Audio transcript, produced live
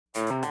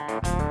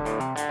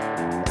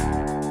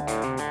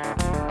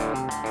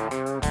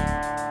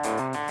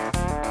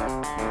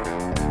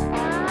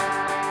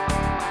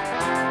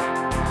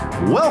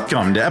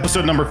Welcome to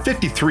episode number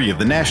 53 of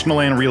the National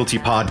Land Realty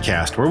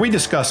Podcast, where we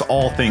discuss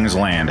all things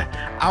land.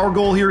 Our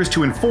goal here is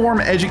to inform,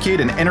 educate,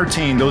 and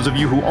entertain those of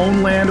you who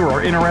own land or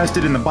are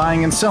interested in the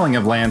buying and selling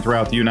of land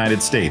throughout the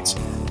United States.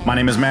 My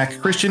name is Mac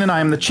Christian, and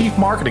I am the Chief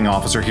Marketing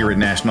Officer here at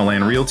National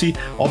Land Realty.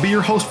 I'll be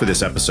your host for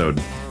this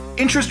episode.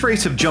 Interest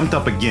rates have jumped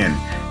up again,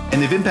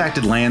 and they've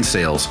impacted land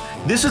sales.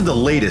 This is the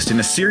latest in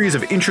a series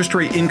of interest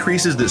rate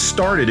increases that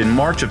started in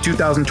March of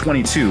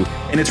 2022,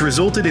 and it's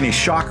resulted in a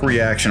shock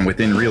reaction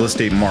within real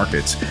estate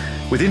markets.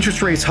 With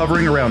interest rates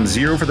hovering around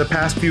zero for the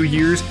past few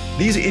years,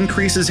 these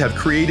increases have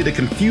created a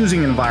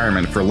confusing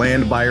environment for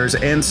land buyers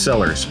and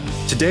sellers.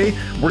 Today,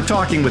 we're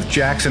talking with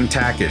Jackson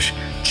Takach,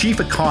 Chief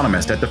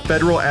Economist at the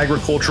Federal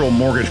Agricultural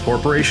Mortgage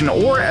Corporation,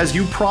 or as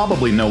you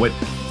probably know it,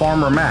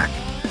 Farmer Mac.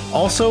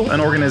 Also, an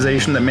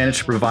organization that managed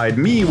to provide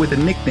me with a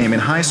nickname in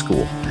high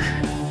school.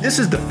 This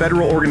is the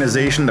federal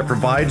organization that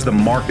provides the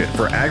market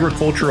for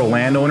agricultural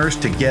landowners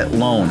to get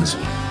loans.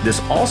 This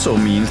also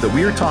means that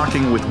we are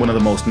talking with one of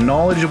the most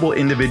knowledgeable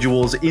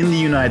individuals in the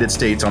United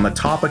States on the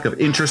topic of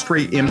interest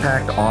rate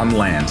impact on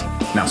land.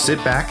 Now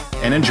sit back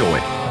and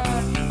enjoy.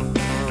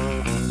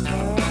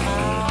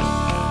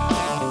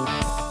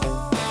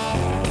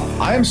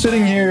 I am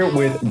sitting here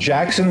with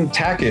Jackson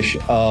Takach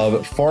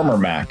of Farmer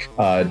Mac.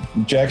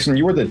 Jackson,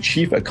 you are the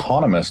chief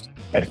economist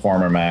at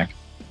Farmer Mac,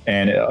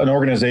 and an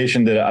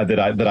organization that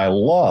I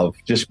love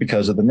just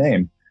because of the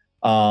name.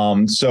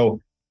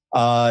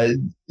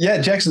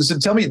 Jackson. So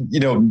tell me,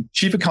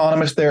 chief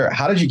economist there.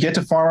 How did you get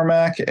to Farmer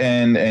Mac,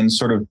 and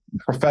sort of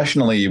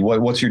professionally,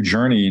 what's your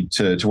journey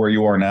to where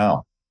you are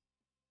now?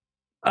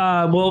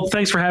 Well,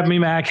 thanks for having me,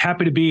 Mac.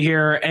 Happy to be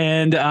here.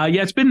 And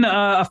it's been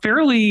a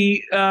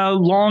fairly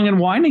long and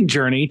winding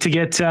journey to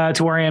get to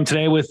where I am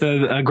today with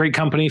a great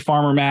company,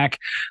 Farmer Mac.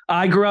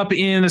 I grew up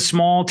in a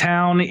small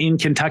town in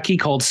Kentucky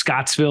called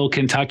Scottsville,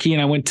 Kentucky,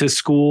 and I went to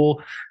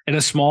school at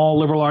a small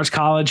liberal arts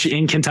college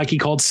in Kentucky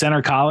called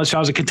Center College. So I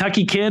was a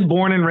Kentucky kid,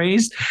 born and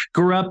raised,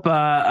 grew up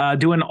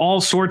doing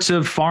all sorts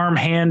of farm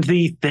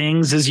handy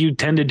things as you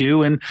tend to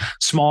do in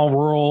small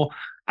rural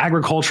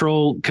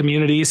agricultural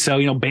communities.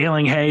 So,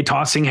 baling hay,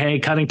 tossing hay,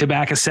 cutting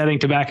tobacco, setting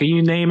tobacco,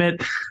 you name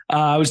it.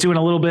 I was doing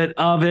a little bit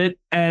of it,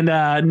 and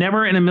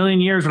never in a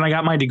million years when I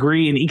got my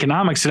degree in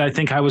economics did I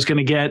think I was going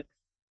to get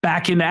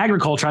back into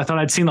agriculture. I thought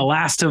I'd seen the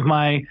last of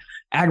my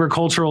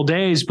agricultural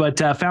days, but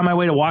found my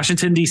way to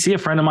Washington, D.C. A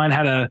friend of mine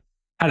had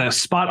a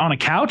spot on a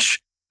couch.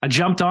 I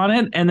jumped on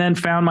it and then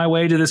found my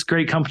way to this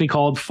great company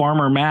called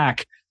Farmer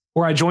Mac,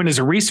 where I joined as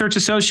a research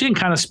associate and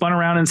kind of spun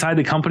around inside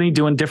the company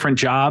doing different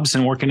jobs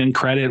and working in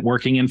credit,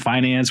 working in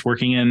finance,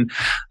 working in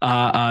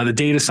the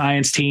data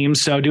science team.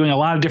 So doing a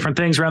lot of different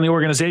things around the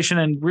organization,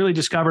 and really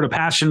discovered a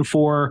passion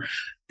for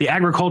the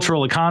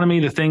agricultural economy,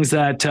 the things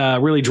that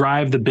really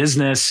drive the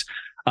business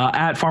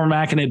at Farmer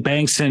Mac and at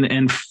banks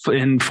and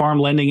farm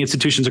lending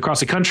institutions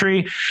across the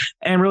country,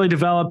 and really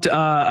developed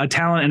a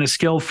talent and a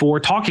skill for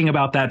talking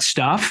about that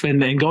stuff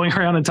and going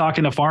around and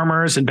talking to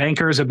farmers and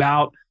bankers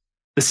about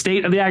the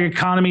state of the ag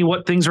economy,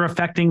 what things are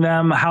affecting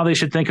them, how they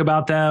should think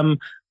about them,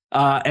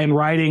 and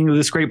writing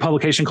this great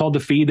publication called The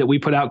Feed that we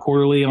put out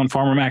quarterly on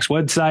Farmer Mac's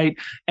website.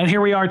 And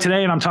here we are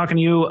today, and I'm talking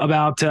to you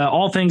about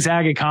all things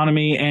ag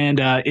economy and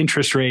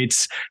interest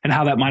rates and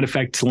how that might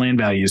affect land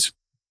values.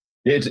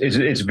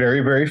 It's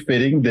very, very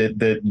fitting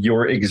that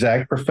your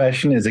exact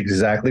profession is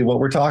exactly what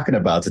we're talking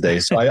about today.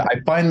 So I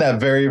find that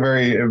very,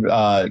 very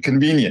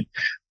convenient.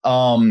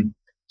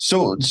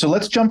 So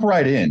let's jump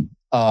right in.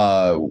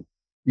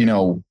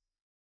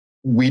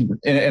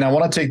 And I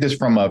want to take this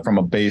from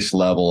a base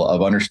level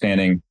of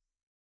understanding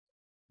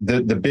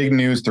the big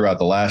news throughout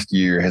the last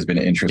year has been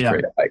interest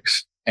rate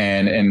hikes.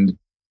 And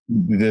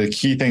the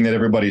key thing that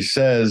everybody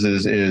says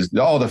is,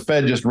 the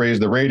Fed just raised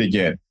the rate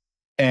again.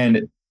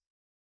 And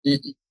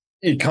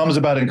it comes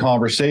about in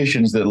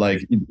conversations that,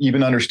 like,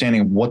 even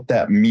understanding what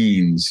that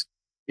means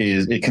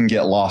it can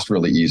get lost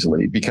really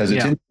easily because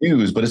it's in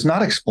news, but it's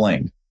not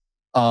explained.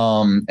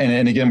 And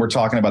again, we're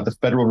talking about the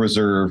Federal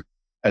Reserve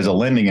as a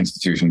lending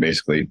institution,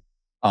 basically.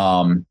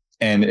 And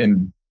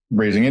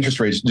raising interest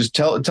rates. Just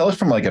tell us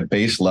from like a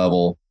base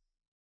level,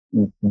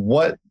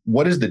 what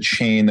is the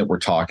chain that we're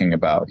talking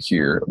about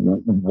here?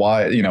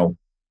 Why,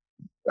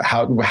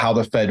 how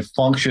the Fed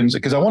functions?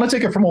 Because I want to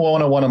take it from a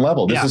 101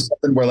 level. This is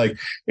something where, like,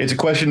 it's a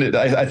question that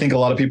I think a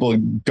lot of people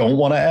don't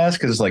want to ask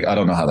because it's like, I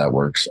don't know how that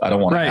works. I don't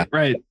want to ask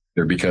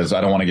either because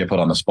I don't want to get put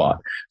on the spot.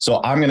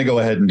 So I'm going to go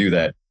ahead and do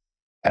that.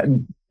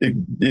 Can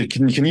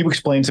you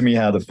explain to me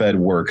how the Fed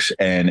works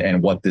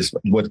and what this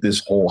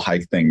whole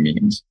hike thing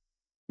means?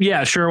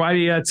 Yeah, sure.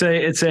 It's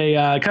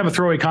a kind of a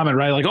throwaway comment,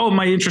 right? Like,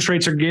 my interest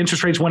rates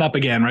went up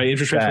again, right?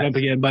 Interest rates went up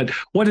again. But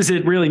what does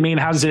it really mean?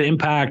 How does it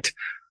impact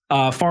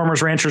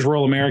farmers, ranchers,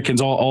 rural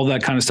Americans? All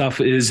that kind of stuff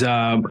is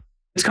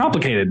it's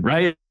complicated,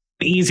 right?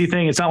 Easy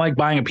thing. It's not like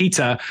buying a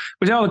pizza,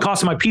 but the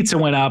cost of my pizza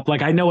went up.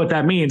 Like, I know what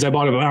that means. I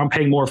bought it, but I'm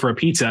paying more for a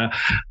pizza.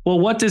 Well,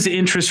 what do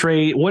interest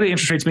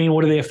rates mean?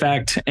 What do they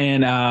affect?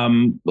 And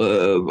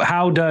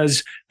how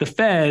does the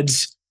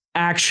Fed's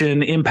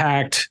action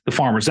impact the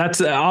farmers?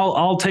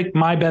 I'll take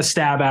my best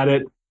stab at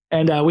it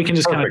And we can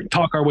just kind of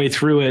talk our way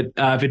through it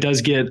if it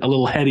does get a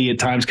little heady at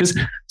times. Because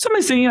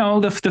somebody's saying,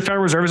 the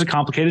Federal Reserve is a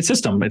complicated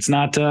system. It's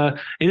not.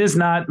 It is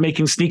not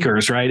making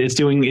sneakers, right?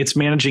 It's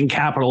managing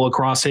capital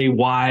across a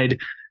wide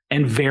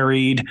and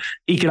varied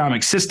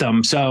economic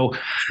system. So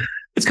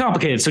it's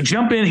complicated. So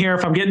jump in here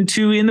if I'm getting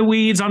too in the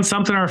weeds on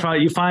something, or if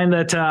you find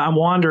that I'm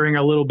wandering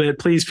a little bit.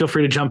 Please feel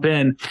free to jump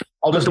in.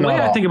 I'll just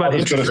I think about I'll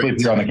just go to sleep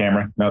here on the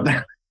camera. No.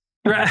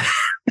 Right.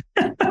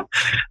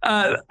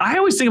 I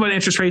always think about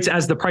interest rates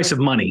as the price of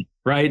money,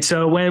 right?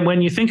 So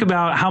when you think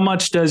about how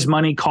much does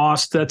money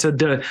cost,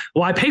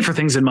 I pay for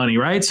things in money,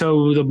 right?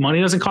 So the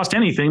money doesn't cost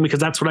anything because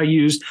that's what I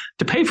use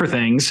to pay for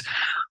things.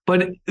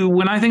 But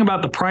when I think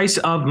about the price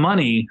of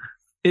money,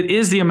 it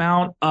is the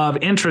amount of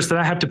interest that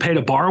I have to pay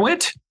to borrow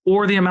it,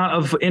 or the amount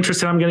of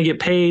interest that I'm going to get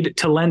paid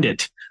to lend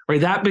it,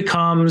 right? That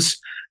becomes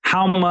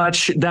how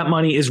much that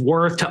money is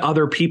worth to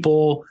other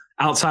people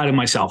outside of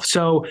myself.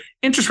 So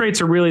interest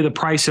rates are really the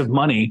price of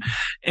money.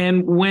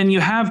 And when you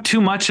have too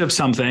much of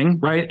something,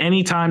 right?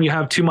 Anytime you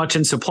have too much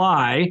in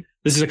supply,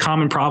 this is a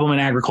common problem in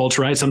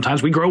agriculture, right?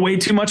 Sometimes we grow way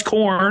too much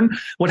corn.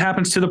 What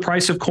happens to the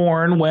price of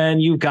corn when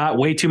you've got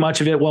way too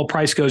much of it? Well,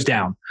 price goes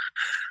down.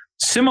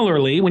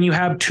 Similarly, when you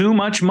have too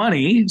much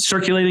money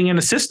circulating in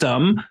a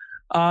system,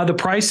 the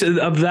price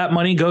of that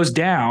money goes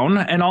down,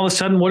 and all of a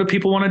sudden, what do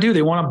people want to do?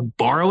 They want to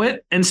borrow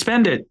it and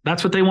spend it.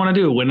 That's what they want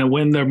to do.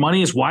 When their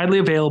money is widely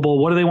available,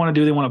 what do they want to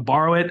do? They want to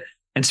borrow it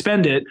and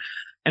spend it.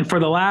 And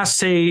for the last,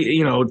 say,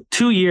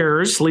 2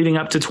 years leading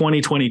up to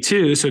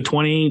 2022, so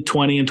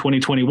 2020 and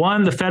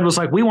 2021, the Fed was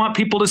like, we want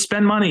people to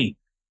spend money.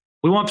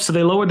 So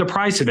they lowered the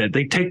price of it.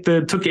 They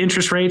took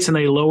interest rates and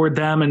they lowered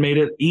them and made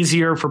it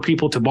easier for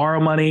people to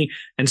borrow money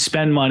and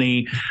spend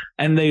money.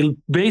 And they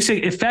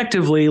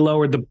effectively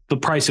lowered the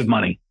price of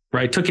money,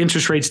 right? Took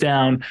interest rates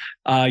down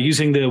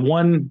using the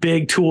one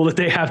big tool that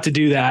they have to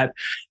do that.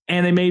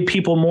 And they made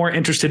people more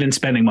interested in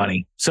spending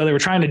money. So they were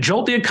trying to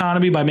jolt the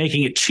economy by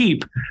making it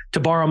cheap to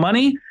borrow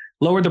money,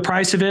 lowered the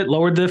price of it,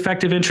 lowered the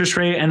effective interest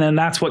rate. And then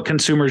that's what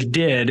consumers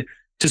did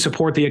to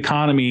support the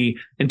economy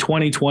in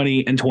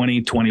 2020 and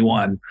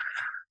 2021.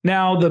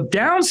 Now, the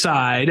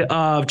downside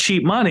of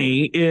cheap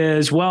money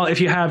is, well, if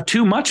you have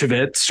too much of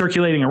it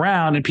circulating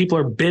around and people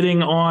are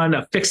bidding on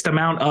a fixed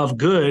amount of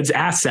goods,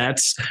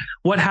 assets,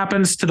 what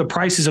happens to the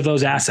prices of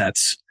those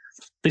assets?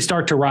 They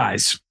start to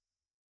rise,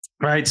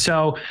 right?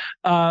 So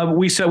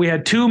we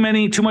had too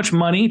much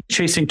money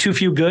chasing too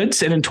few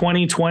goods. And in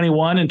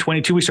 2021 and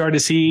 22, we started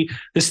to see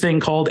this thing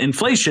called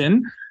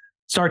inflation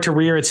start to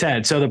rear its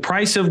head. So the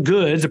price of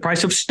goods, the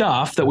price of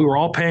stuff that we were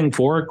all paying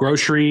for,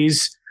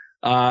 groceries,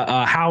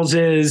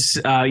 houses,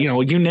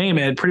 you name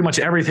it, pretty much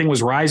everything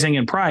was rising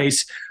in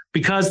price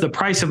because the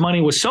price of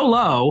money was so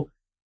low.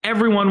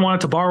 Everyone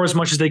wanted to borrow as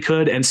much as they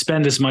could and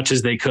spend as much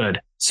as they could.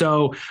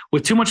 So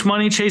with too much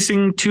money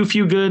chasing too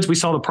few goods, we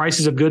saw the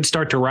prices of goods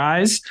start to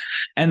rise.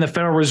 And the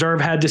Federal Reserve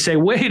had to say,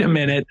 wait a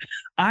minute,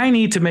 I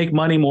need to make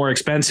money more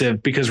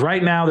expensive because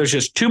right now there's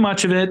just too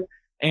much of it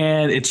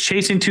and it's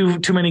chasing too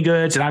many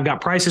goods and I've got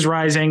prices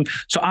rising.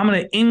 So I'm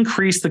going to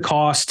increase the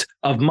cost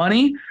of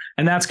money.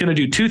 And that's going to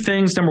do two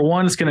things. Number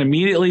one, it's going to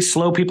immediately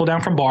slow people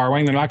down from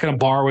borrowing. They're not going to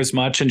borrow as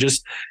much and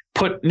just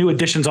put new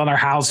additions on their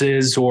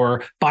houses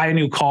or buy a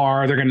new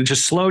car. They're going to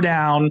just slow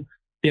down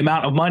the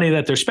amount of money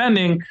that they're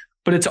spending.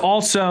 But it's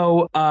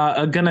also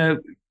going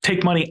to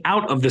take money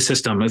out of the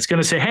system. It's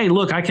going to say, hey,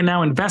 look, I can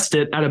now invest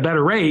it at a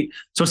better rate.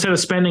 So instead of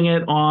spending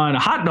it on a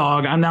hot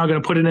dog, I'm now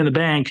going to put it in the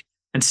bank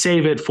and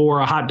save it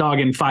for a hot dog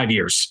in 5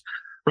 years.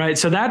 Right.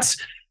 So that's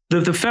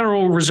the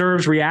Federal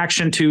Reserve's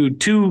reaction to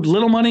too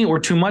little money or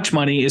too much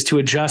money is to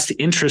adjust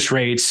interest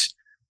rates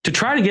to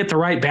try to get the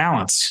right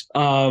balance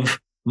of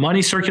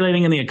money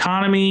circulating in the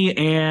economy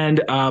and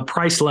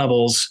price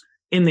levels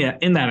in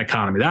that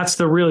economy. That's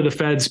really the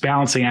Fed's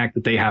balancing act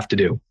that they have to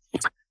do.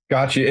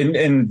 Gotcha.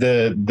 And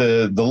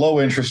the low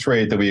interest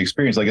rate that we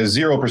experience, like a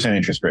 0%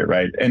 interest rate,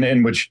 right?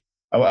 And which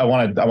I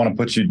want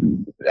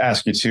to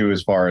ask you too,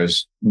 as far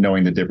as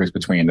knowing the difference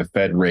between the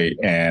Fed rate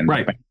and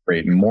right. the bank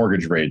rate and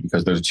mortgage rate,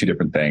 because those are two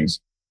different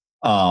things.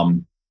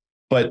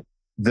 But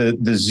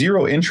the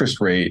zero interest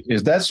rate,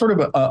 is that sort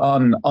of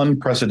an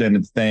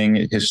unprecedented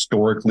thing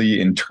historically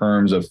in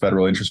terms of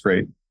federal interest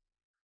rate?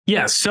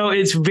 Yes. So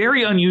it's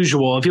very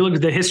unusual. If you look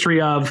at the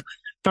history of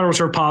Federal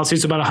Reserve policy,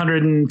 it's about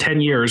 110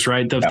 years,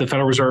 right? The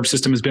Federal Reserve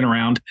System has been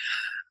around.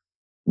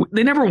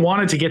 They never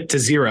wanted to get to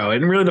zero.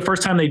 And really the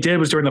first time they did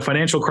was during the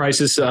financial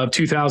crisis of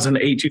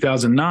 2008,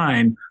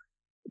 2009.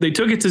 They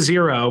took it to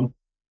zero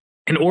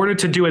in order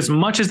to do as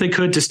much as they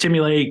could to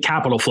stimulate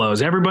capital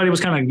flows. Everybody was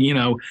kind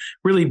of,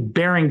 really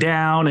bearing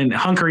down and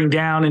hunkering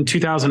down in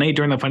 2008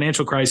 during the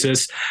financial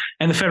crisis.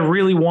 And the Fed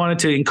really wanted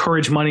to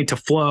encourage money to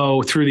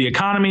flow through the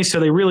economy. So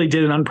they really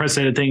did an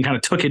unprecedented thing, kind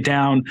of took it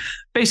down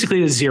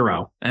basically to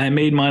zero and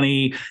made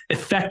money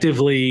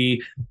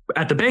effectively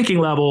at the banking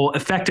level,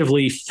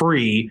 effectively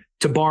free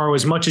to borrow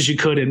as much as you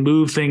could and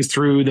move things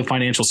through the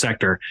financial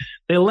sector.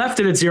 They left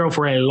it at zero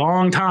for a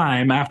long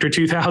time after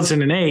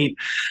 2008,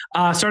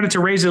 started to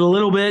raise it a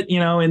little bit,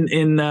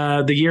 in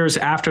the years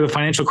after the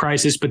financial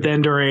crisis. But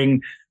then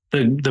during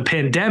the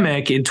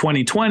pandemic in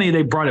 2020,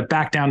 they brought it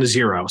back down to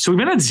zero. So we've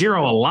been at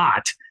zero a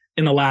lot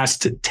in the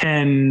last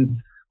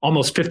 10,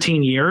 almost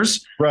 15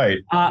 years. Right.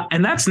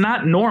 And that's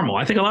not normal.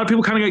 I think a lot of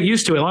people kind of got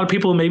used to it. A lot of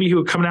people maybe who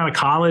were coming out of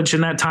college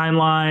in that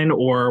timeline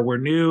or were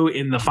new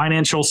in the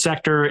financial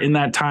sector in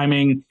that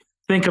timing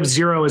think of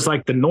zero as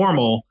like the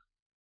normal.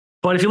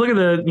 But if you look at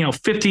the,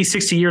 50,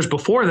 60 years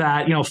before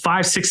that,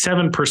 5, 6,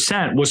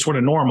 7% was sort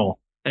of normal.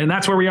 And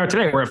that's where we are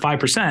today. We're at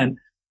 5%.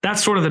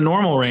 That's sort of the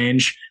normal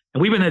range.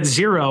 And we've been at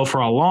zero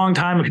for a long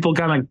time, and people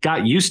kind of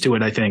got used to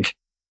it, I think.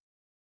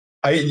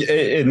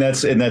 And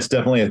that's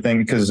definitely a thing,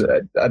 because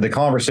the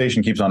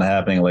conversation keeps on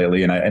happening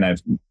lately. And I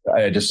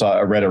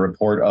read a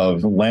report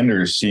of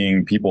lenders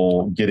seeing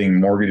people getting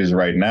mortgages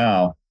right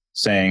now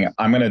saying,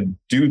 I'm going to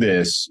do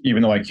this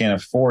even though I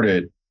can't afford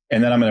it,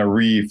 and then I'm going to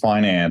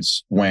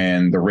refinance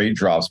when the rate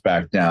drops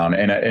back down.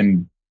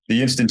 And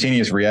the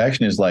instantaneous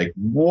reaction is like,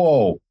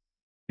 whoa,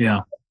 yeah,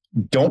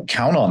 don't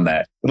count on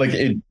that. Like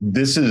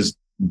this is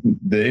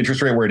the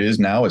interest rate where it is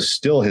now is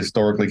still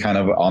historically kind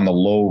of on the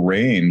low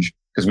range,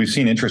 because we've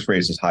seen interest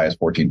rates as high as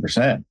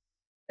 14%.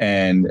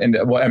 And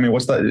what, I mean,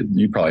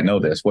 you probably know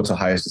this, what's the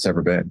highest it's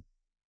ever been?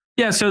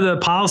 Yeah. So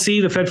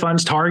the Fed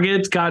funds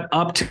target got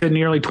up to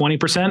nearly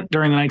 20%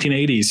 during the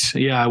 1980s.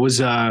 Yeah. It was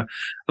a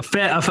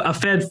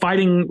Fed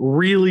fighting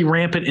really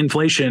rampant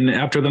inflation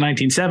after the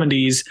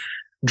 1970s,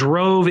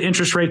 drove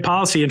interest rates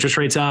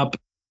up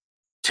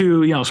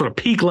to, sort of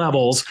peak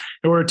levels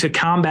in order to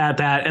combat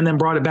that, and then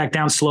brought it back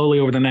down slowly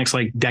over the next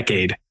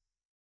decade.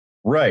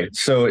 Right.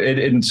 So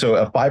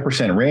a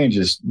 5% range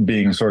is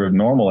being sort of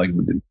normal. Like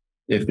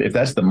if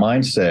that's the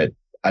mindset,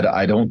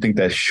 I don't think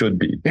that should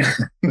be.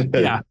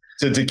 Yeah.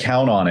 to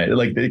count on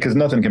it, because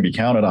nothing can be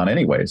counted on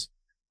anyways.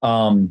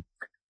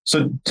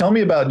 So tell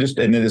me about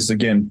and this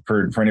again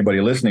for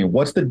anybody listening,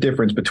 what's the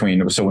difference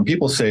between, so when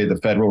people say the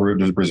Federal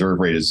Reserve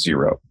rate is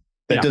zero,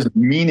 that doesn't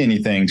mean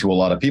anything to a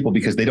lot of people,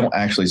 because they don't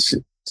actually see.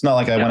 It's not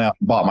like I went out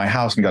and bought my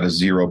house and got a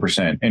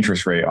 0%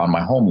 interest rate on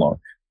my home loan.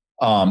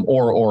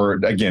 Or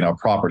again, a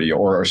property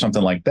or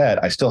something like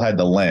that. I still had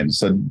the lend.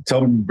 So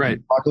talk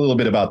a little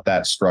bit about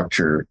that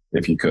structure,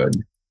 if you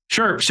could.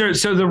 Sure.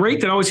 So the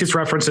rate that always gets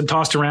referenced and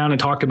tossed around and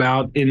talked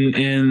about in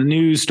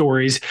news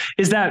stories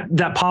is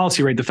that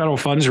policy rate, the federal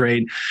funds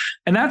rate.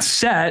 And that's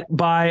set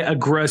by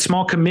a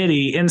small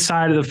committee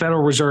inside of the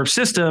Federal Reserve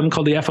System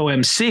called the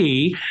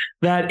FOMC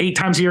that 8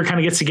 times a year kind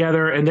of gets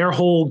together, and their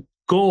whole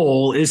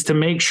goal is to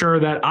make sure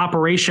that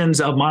operations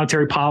of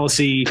monetary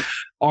policy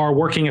are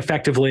working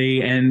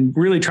effectively and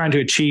really trying to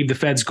achieve the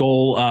Fed's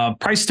goal of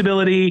price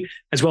stability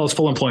as well as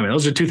full employment.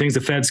 Those are two things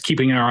the Fed's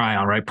keeping our eye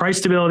on, right? Price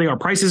stability, are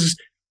prices,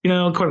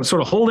 sort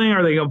of holding?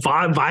 Are they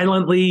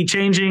violently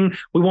changing?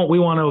 We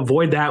want to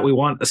avoid that. We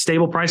want a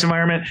stable price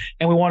environment,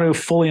 and we want to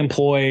fully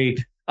employ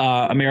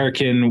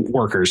American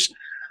workers.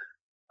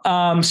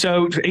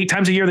 So 8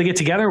 times a year they get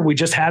together. We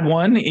just had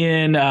one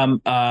in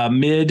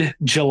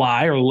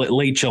mid-July or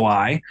late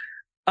July.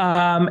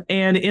 And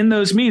in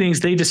those meetings,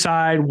 they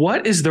decide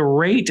what is the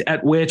rate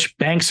at which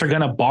banks are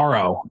going to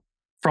borrow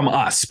from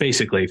us,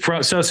 basically.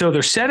 So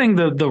they're setting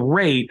the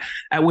rate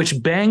at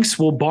which banks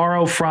will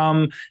borrow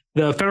from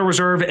the Federal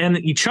Reserve and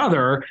each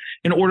other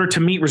in order to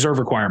meet reserve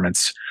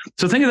requirements.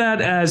 So think of that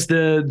as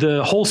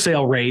the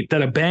wholesale rate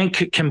that a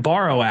bank can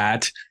borrow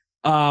at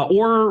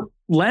or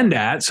lend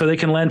at, so they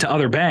can lend to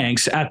other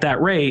banks at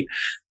that rate.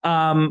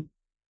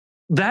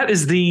 That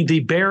is the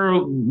bare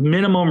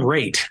minimum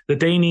rate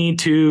that they need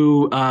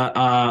to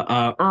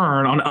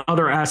earn on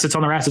their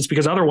assets,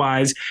 because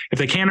otherwise, if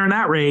they can't earn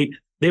that rate,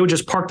 they would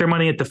just park their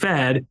money at the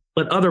Fed,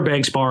 let other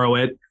banks borrow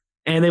it,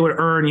 and they would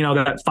earn,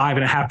 that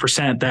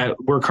 5.5% that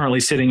we're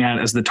currently sitting at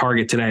as the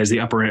target today, as the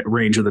upper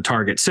range of the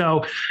target.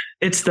 So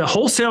it's the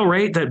wholesale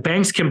rate that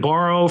banks can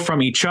borrow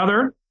from each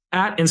other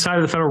at inside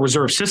of the Federal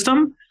Reserve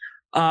System.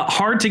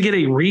 Hard to get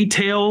a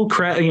retail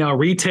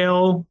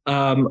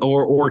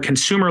or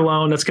consumer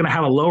loan that's going to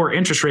have a lower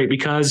interest rate,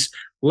 because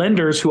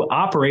lenders who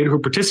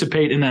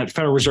participate in that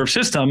Federal Reserve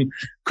System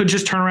could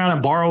just turn around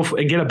and borrow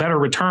and get a better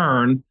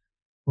return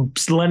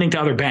lending to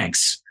other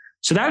banks.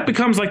 So that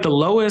becomes like the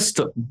lowest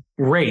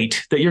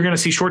rate that you're going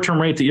to see,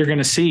 short-term rate that you're going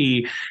to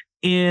see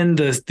in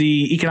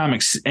the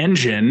economics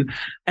engine.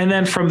 And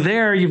then from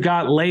there, you've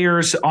got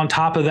layers on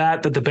top of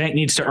that the bank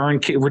needs to earn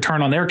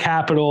return on their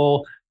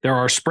capital. There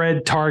are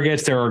spread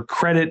targets, there are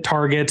credit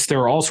targets, there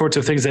are all sorts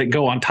of things that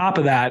go on top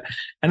of that.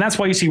 And that's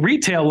why you see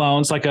retail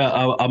loans like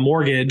a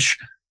mortgage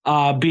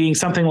being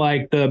something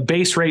like the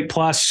base rate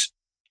plus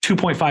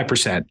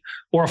 2.5%,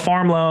 or a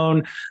farm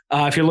loan.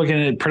 If you're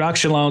looking at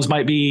production loans,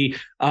 might be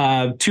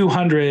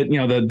 200,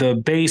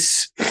 the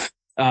base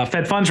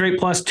Fed funds rate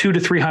plus 200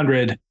 to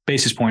 300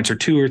 basis points, or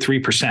 2 or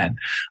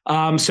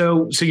 3%.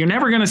 So you're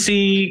never going to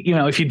see,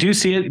 if you do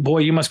see it, boy,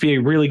 you must be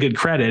a really good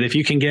credit if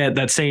you can get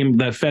that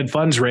Fed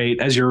funds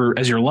rate as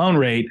your loan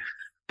rate.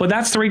 But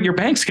that's the rate your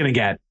bank's going to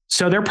get.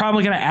 So they're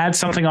probably going to add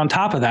something on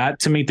top of that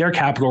to meet their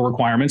capital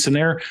requirements and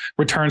their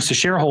returns to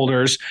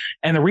shareholders.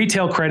 And the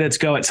retail credits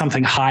go at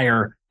something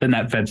higher than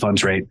that Fed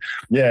funds rate.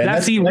 Yeah,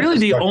 that's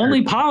the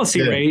only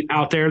policy rate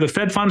out there. The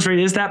Fed funds rate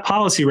is that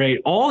policy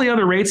rate. All the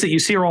other rates that you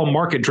see are all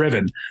market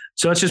driven.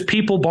 So it's just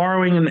people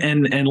borrowing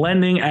and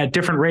lending at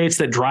different rates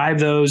that drive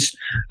those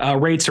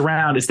rates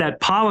around. It's that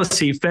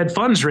policy Fed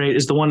funds rate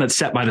is the one that's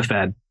set by the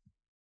Fed.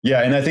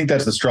 Yeah, and I think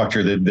that's the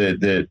structure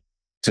that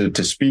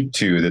to speak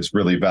to that's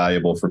really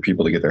valuable for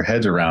people to get their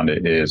heads around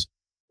it is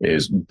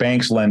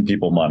banks lend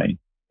people money.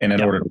 And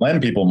in order to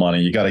lend people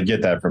money, you got to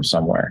get that from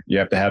somewhere. You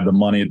have to have the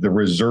money, the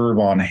reserve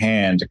on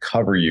hand to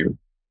cover you.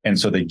 And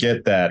so they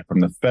get that from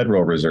the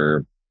Federal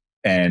Reserve.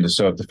 And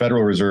so if the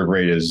Federal Reserve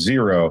rate is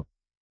 0,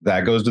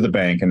 that goes to the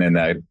bank, and then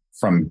that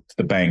from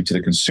the bank to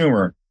the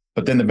consumer.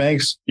 But then the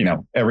banks,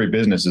 every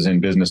business is in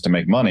business to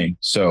make money.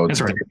 So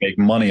they make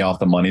money off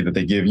the money that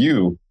they give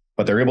you,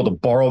 but they're able to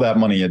borrow that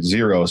money at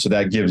 0. So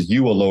that gives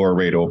you a lower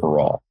rate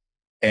overall.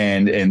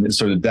 And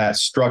so that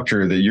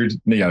structure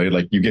that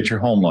like you get your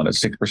home loan at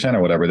 6%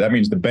 or whatever, that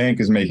means the bank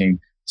is making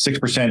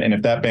 6%. And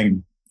if that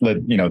bank,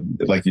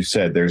 like you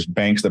said, there's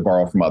banks that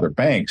borrow from other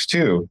banks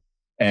too.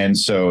 And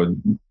so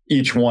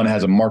each one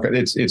has a market.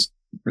 It's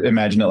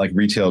imagine it like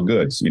retail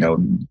goods.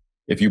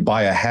 If you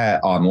buy a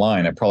hat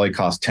online, it probably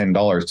costs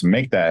 $10 to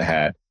make that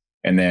hat.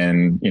 And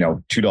then,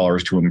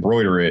 $2 to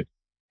embroider it.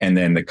 And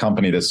then the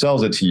company that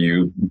sells it to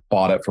you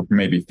bought it for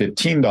maybe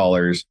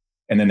 $15.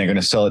 And then they're going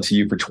to sell it to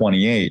you for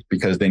 $28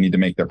 because they need to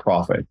make their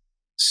profit.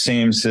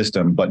 Same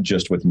system, but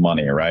just with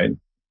money, right?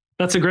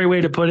 That's a great way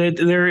to put it.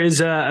 There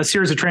is a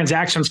series of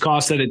transactions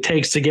costs that it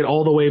takes to get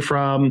all the way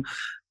from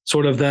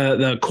sort of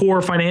the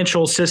core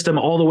financial system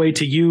all the way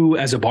to you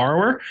as a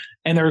borrower.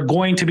 And there are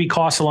going to be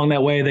costs along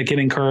that way that get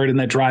incurred and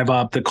that drive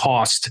up the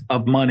cost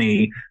of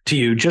money to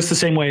you, just the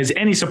same way as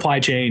any supply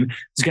chain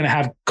is going to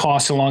have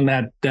costs along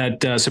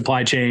that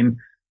supply chain.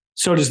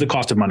 So does the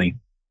cost of money.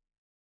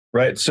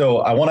 Right. So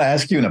I want to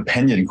ask you an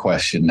opinion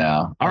question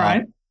now. All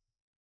right.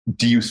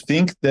 Do you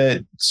think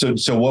that, so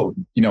what,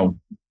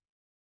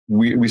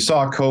 we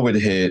saw COVID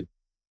hit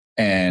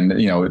and,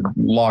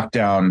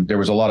 lockdown, there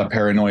was a lot of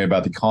paranoia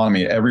about the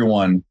economy.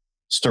 Everyone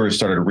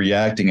started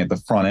reacting at the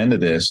front end of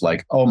this,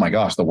 like, oh my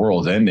gosh, the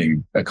world's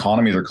ending.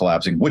 Economies are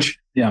collapsing, which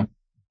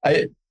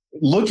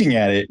looking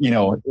at it,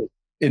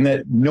 in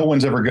that no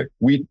one's ever,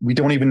 we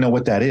don't even know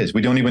what that is.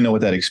 We don't even know what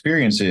that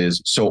experience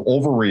is. So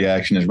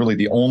overreaction is really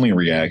the only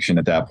reaction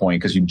at that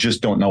point, because you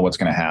just don't know what's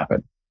going to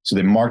happen. So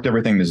they marked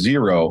everything to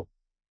 0.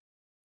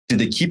 Did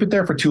they keep it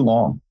there for too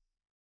long?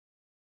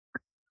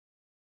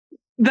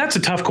 That's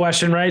a tough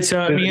question, right? So,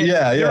 I mean,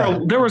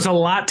 there was a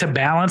lot to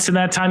balance in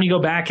that time. You go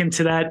back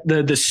into that,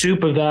 the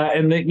soup of that,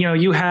 and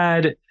you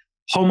had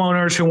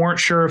homeowners who weren't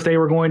sure if they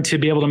were going to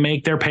be able to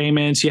make their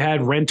payments. You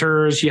had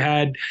renters, you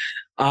had,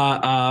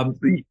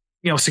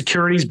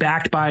 securities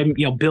backed by,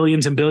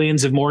 billions and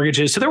billions of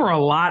mortgages. So there were a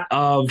lot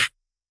of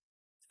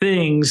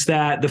things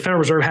that the Federal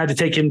Reserve had to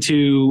take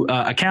into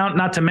account,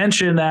 not to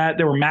mention that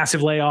there were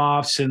massive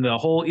layoffs and the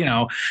whole,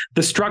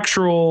 the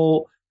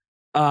structural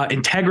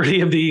integrity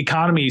of the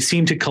economy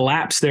seemed to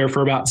collapse there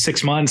for about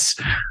 6 months.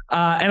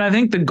 And I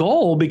think the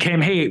goal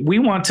became, hey, we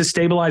want to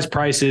stabilize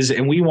prices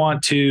and we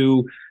want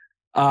to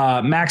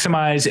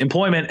maximize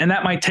employment. And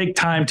that might take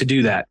time to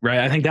do that, right?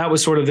 I think that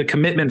was sort of the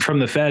commitment from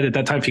the Fed at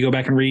that time. If you go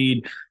back and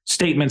read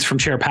statements from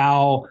Chair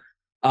Powell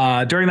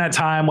during that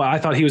time, I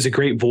thought he was a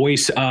great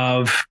voice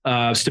of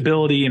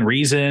stability and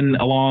reason,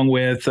 along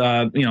with,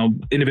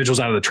 individuals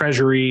out of the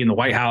Treasury and the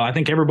White House. I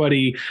think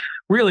everybody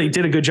really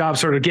did a good job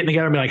sort of getting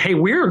together and be like, hey,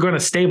 we're going to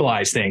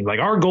stabilize things. Like,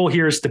 our goal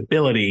here is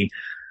stability.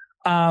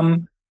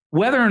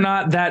 Whether or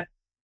not that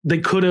they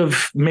could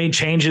have made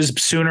changes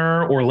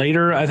sooner or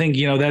later, I think,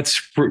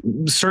 that's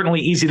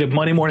certainly easy to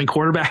Monday morning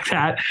quarterback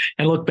that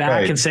and look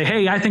back and say,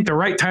 hey, I think the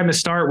right time to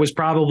start was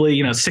probably,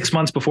 6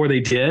 months before they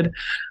did.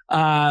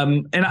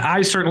 And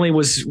I certainly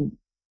was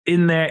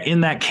in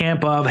that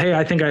camp of, hey,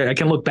 I think I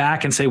can look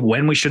back and say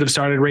when we should have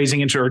started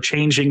raising interest or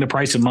changing the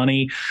price of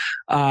money.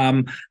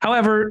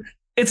 However,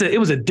 it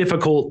was a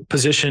difficult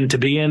position to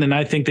be in. And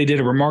I think they did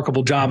a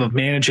remarkable job of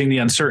managing the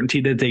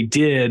uncertainty that they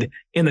did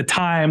in the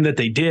time that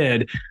they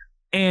did.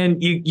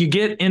 And you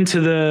get into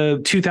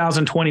the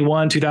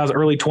 2021,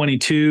 early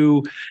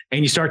 22,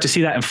 and you start to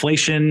see that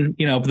inflation,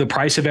 the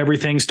price of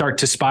everything start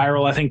to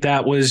spiral. I think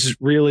that was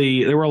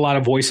really, there were a lot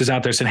of voices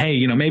out there saying,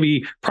 hey,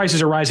 maybe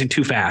prices are rising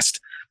too fast.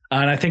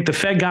 And I think the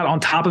Fed got on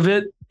top of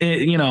it,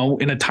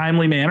 in a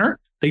timely manner.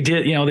 They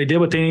did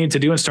what they needed to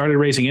do and started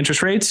raising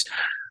interest rates.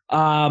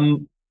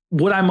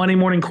 Would I Monday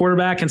morning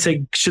quarterback and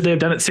say, should they have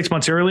done it 6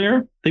 months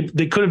earlier?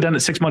 They could have done it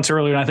 6 months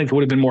earlier, and I think it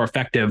would have been more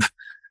effective.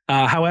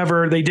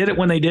 However, they did it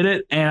when they did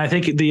it. And I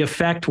think the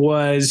effect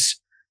was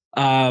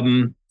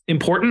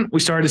important. We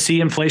started to see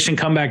inflation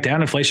come back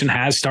down. Inflation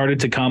has started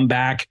to come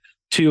back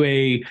to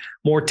a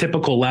more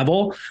typical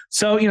level.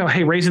 So,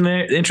 hey, raising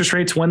the interest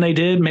rates when they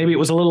did, maybe it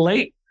was a little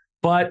late,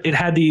 but it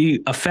had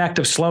the effect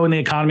of slowing the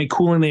economy,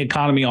 cooling the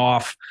economy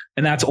off.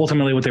 And that's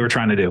ultimately what they were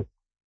trying to do.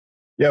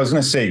 Yeah, I was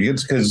going to say,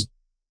 it's because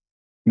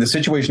the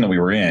situation that we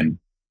were in,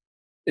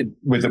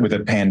 with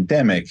a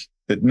pandemic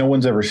that no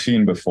one's ever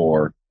seen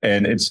before.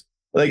 And it's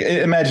like,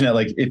 imagine it,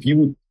 like if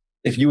you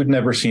had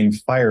never seen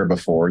fire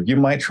before, you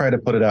might try to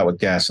put it out with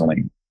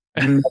gasoline.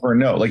 You never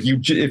know. Like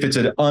if it's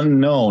an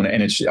unknown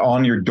and it's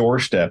on your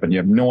doorstep and you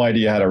have no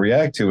idea how to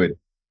react to it,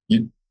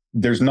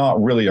 there's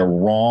not really a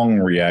wrong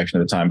reaction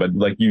at the time, but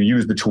like you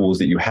use the tools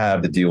that you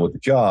have to deal with the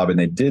job, and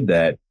they did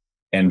that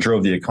and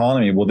drove the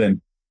economy. Well,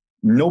 then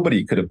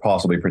nobody could have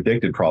possibly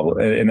predicted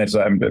probably. And that's,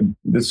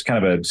 this is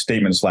kind of a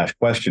statement /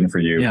 question for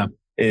you. Yeah.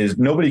 Is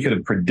nobody could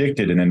have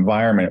predicted an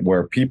environment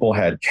where people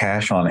had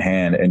cash on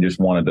hand and just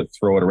wanted to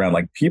throw it around.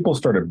 Like people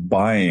started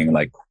buying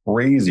like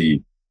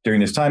crazy during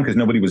this time because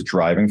nobody was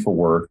driving for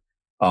work.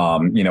 A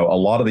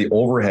lot of the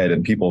overhead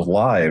in people's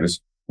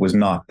lives was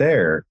not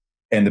there.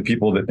 And the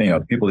people that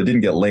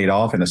didn't get laid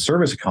off in the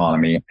service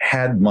economy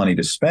had money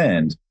to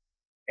spend,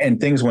 and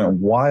things went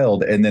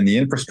wild. And then the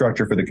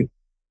infrastructure for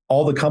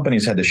all the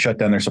companies had to shut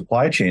down their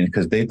supply chains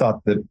because they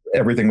thought that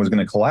everything was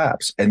going to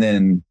collapse. And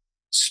then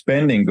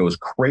spending goes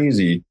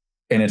crazy.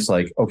 And it's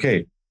like,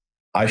 okay,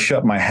 I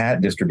shut my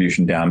hat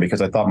distribution down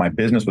because I thought my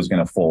business was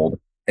going to fold.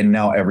 And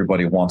now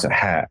everybody wants a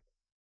hat.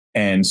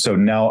 And so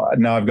now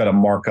I've got to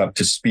mark up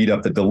to speed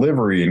up the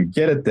delivery and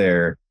get it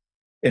there.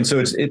 And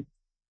so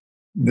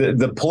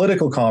the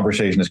political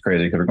conversation is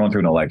crazy because we're going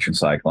through an election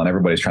cycle and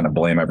everybody's trying to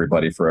blame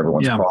everybody for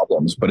everyone's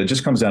problems. But it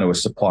just comes down to a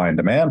supply and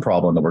demand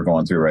problem that we're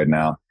going through right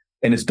now.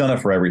 And it's done it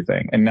for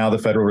everything. And now the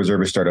Federal Reserve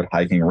has started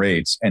hiking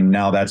rates. And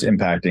now that's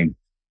impacting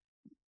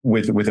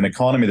with an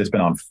economy that's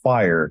been on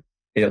fire.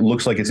 It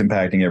looks like it's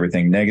impacting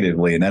everything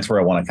negatively. And that's where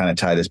I want to kind of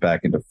tie this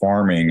back into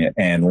farming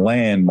and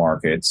land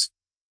markets.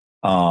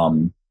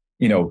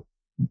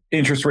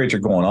 Interest rates are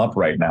going up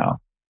right now.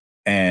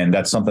 And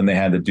that's something they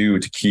had to do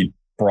to keep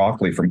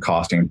broccoli from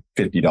costing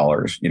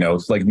 $50.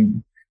 It's like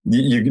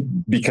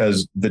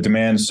because the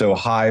demand's so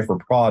high for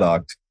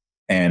product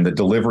and the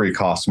delivery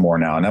costs more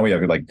now. Now we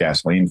have like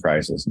gasoline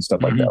prices and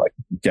stuff like that. Like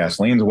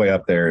gasoline's way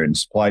up there and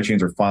supply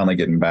chains are finally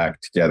getting back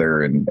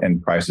together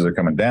and prices are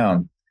coming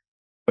down.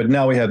 But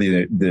now we have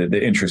the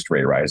interest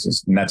rate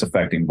rises, and that's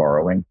affecting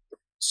borrowing.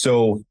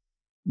 So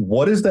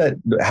what is that?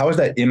 How is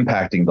that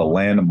impacting the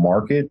land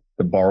market,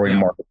 the borrowing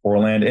market for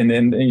land? And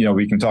then,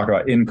 we can talk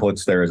about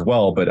inputs there as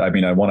well. But I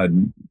mean, I want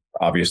to,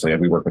 obviously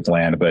we work with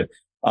land, but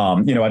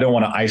I don't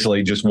want to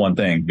isolate just one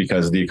thing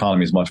because the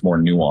economy is much more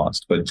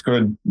nuanced, but it's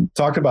good.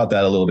 Talk about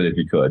that a little bit if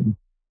you could.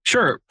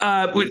 Sure.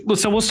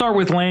 So we'll start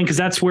with land because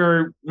that's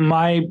where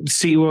my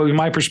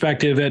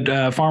perspective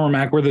at Farmer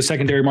Mac, we're the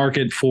secondary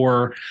market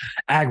for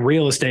ag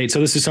real estate. So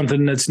this is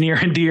something that's near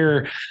and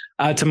dear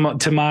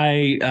to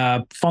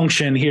my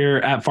function here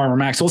at Farmer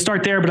Mac. So we'll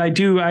start there. But I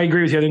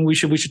agree with you. I think we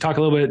should talk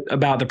a little bit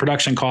about the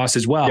production costs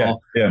as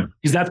well. Yeah.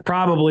 Because that's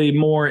probably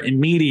more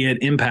immediate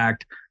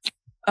impact.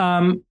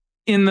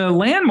 In the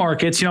land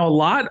markets, a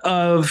lot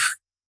of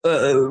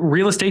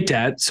real estate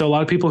debt. So a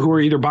lot of people who are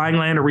either buying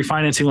land or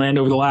refinancing land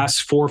over the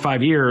last 4 or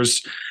 5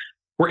 years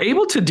were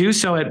able to do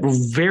so at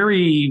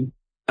very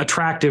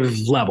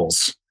attractive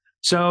levels.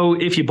 So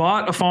if you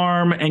bought a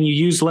farm and you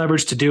used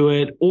leverage to do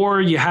it, or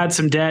you had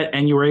some debt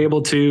and you were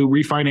able to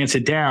refinance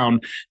it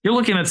down, you're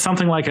looking at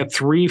something like a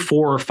 3,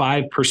 4, or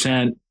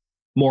 5%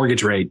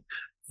 mortgage rate.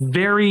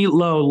 Very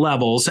low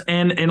levels.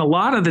 And in a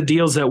lot of the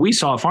deals that we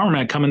saw at Farmer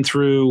Mac coming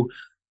through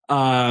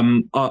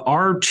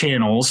our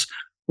channels,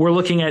 we're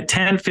looking at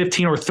 10,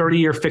 15, or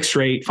 30-year fixed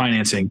rate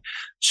financing.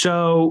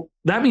 So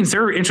that means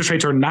their interest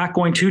rates are not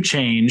going to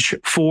change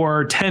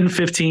for 10,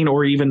 15,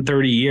 or even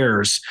 30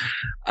 years.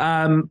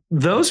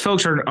 Those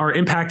folks are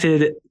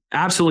impacted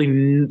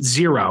absolutely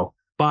zero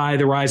by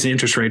the rise in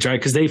interest rates, right?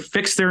 Because they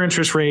fixed their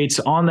interest rates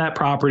on that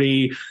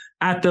property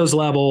at those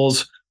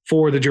levels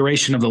for the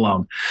duration of the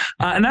loan.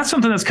 And that's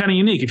something that's kind of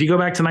unique. If you go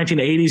back to the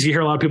 1980s, you hear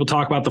a lot of people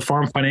talk about the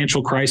farm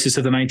financial crisis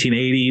of the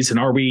 1980s. And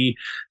are we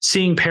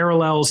seeing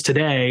parallels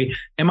today?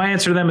 And my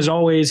answer to them is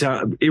always,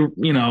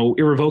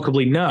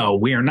 irrevocably no,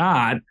 we are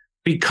not,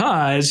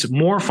 because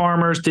more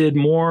farmers did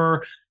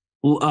more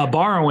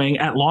borrowing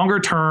at longer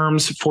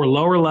terms for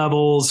lower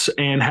levels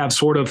and have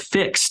sort of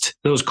fixed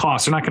those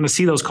costs. They're not going to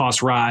see those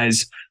costs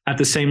rise at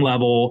the same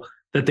level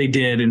that they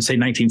did in, say,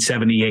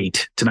 1978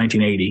 to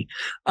 1980.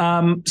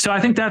 So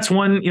I think that's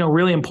one,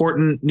 really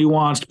important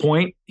nuanced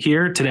point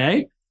here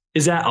today,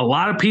 is that a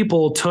lot of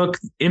people took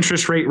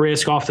interest rate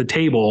risk off the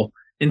table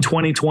in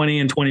 2020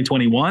 and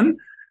 2021.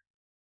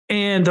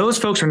 And those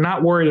folks are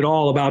not worried at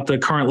all about the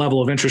current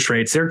level of interest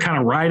rates. They're kind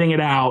of riding it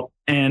out,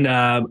 and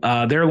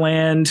their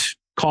land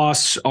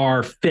costs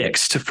are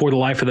fixed for the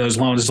life of those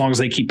loans as long as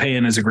they keep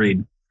paying as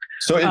agreed.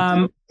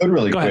 So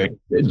really quick,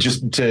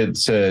 just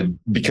to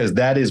because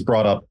that is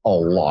brought up a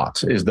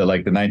lot, is the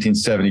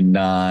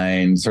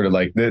 1979 sort of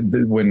like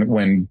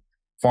when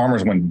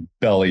farmers went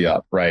belly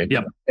up, right?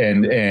 Yep.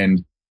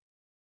 And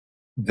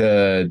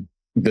the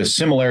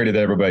similarity that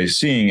everybody's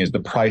seeing is the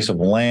price of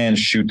land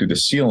shoot through the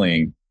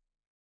ceiling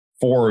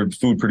for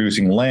food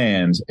producing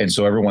lands, and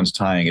so everyone's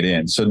tying it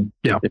in. So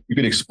if you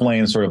could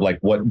explain sort of like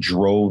what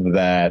drove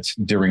that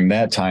during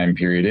that time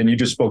period, and you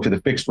just spoke to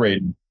the fixed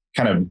rate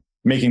kind of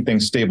making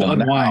things stable.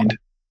 Unwind.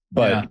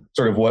 But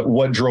sort of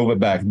what drove it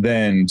back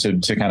then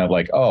to kind of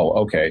like, oh,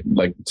 okay,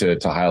 like to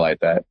highlight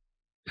that.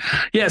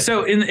 Yeah.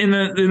 So in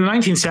the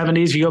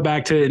 1970s, you go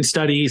back to and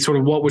study sort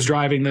of what was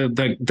driving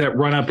that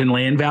run up in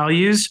land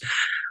values.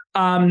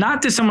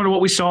 Not dissimilar to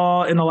what we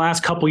saw in the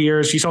last couple of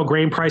years. You saw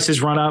grain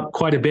prices run up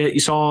quite a bit. You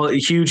saw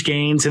huge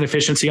gains in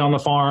efficiency on the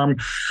farm.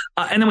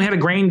 And then we had a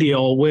grain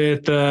deal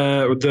with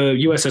the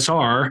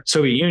USSR,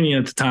 Soviet Union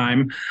at the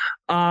time,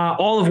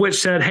 all of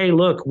which said, hey,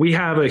 look, we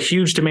have a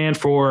huge demand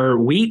for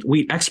wheat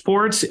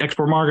exports,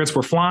 export markets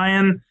were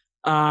flying.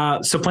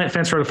 So plant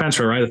fencer to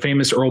fencer, right? The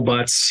famous Earl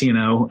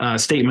Butz,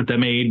 statement that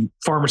made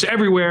farmers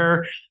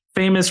everywhere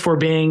famous for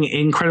being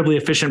incredibly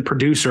efficient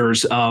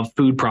producers of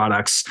food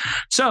products.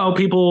 So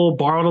people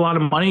borrowed a lot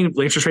of money.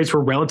 Interest rates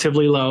were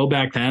relatively low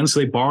back then. So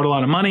they borrowed a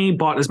lot of money,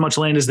 bought as much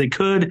land as they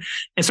could,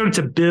 and started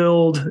to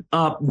build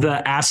up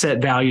the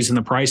asset values and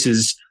the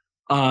prices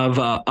of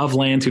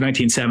land through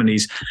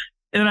 1970s.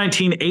 In the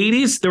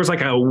 1980s, there was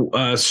like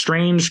a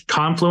strange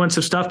confluence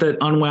of stuff that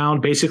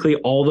unwound. Basically,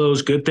 all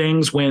those good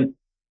things went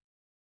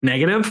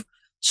negative.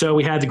 So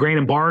we had the grain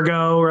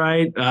embargo,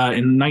 right? In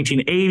the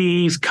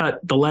 1980s, cut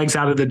the legs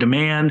out of the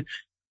demand.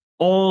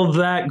 All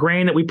that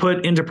grain that we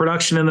put into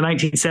production in the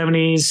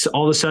 1970s,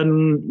 all of a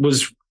sudden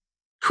was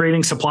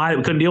creating supply that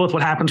we couldn't deal with.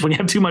 What happens when you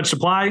have too much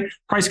supply?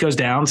 Price goes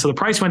down. So the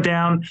price went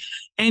down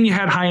and you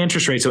had high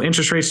interest rates. So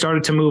interest rates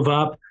started to move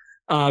up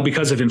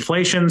because of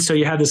inflation. So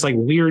you had this like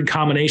weird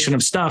combination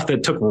of stuff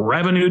that took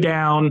revenue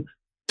down,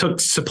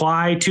 took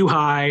supply too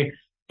high,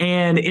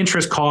 and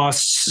interest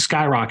costs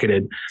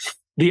skyrocketed.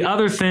 The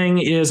other thing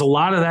is a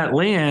lot of that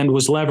land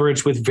was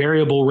leveraged with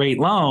variable rate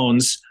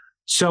loans.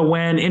 So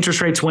when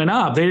interest rates went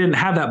up, they didn't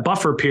have that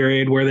buffer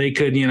period where they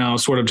could,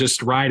 sort of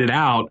just ride it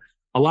out.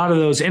 A lot of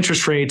those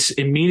interest rates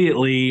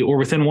immediately or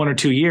within 1 or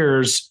 2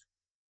 years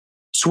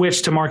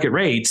switched to market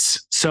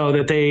rates so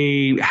that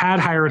they had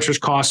higher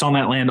interest costs on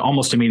that land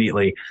almost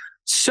immediately.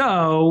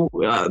 So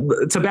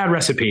it's a bad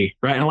recipe,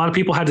 right? And a lot of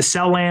people had to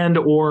sell land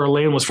or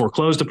land was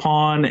foreclosed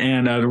upon,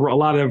 and a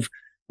lot of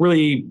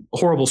really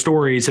horrible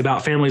stories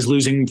about families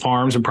losing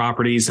farms and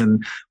properties.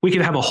 And we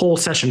could have a whole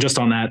session just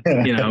on that,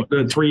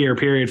 the 3-year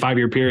period,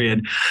 5-year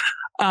period.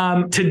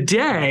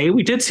 Today,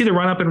 we did see the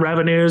run up in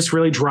revenues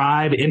really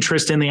drive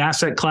interest in the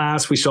asset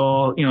class. We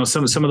saw,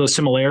 some of those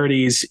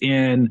similarities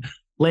in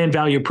land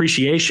value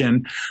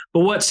appreciation.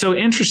 But what's so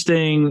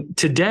interesting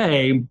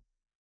today,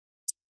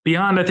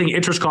 beyond, I think,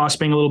 interest costs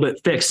being a little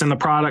bit fixed and the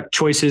product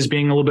choices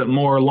being a little bit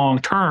more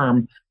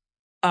long-term,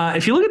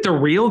 if you look at the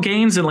real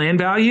gains in land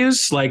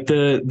values, like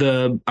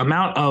the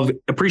amount of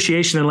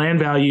appreciation in land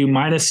value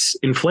minus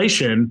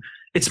inflation,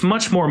 it's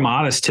much more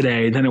modest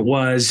today than it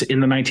was in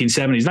the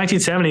 1970s.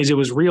 1970s, it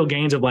was real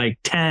gains of like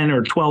 10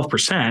 or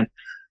 12%.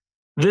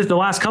 The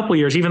last couple of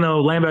years, even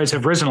though land values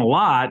have risen a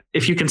lot,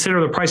 if you consider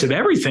the price of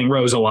everything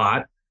rose a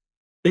lot,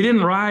 they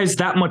didn't rise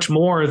that much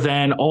more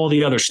than all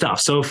the other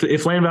stuff. So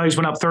if land values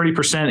went up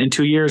 30% in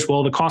 2 years,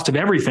 well, the cost of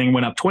everything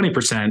went up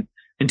 20%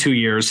 in 2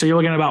 years. So you're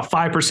looking at about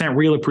 5%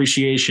 real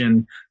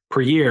appreciation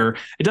per year.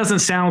 It doesn't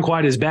sound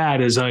quite as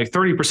bad as like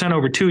 30%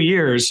 over 2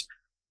 years.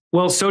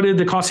 Well, so did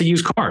the cost of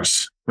used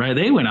cars, right?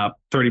 They went up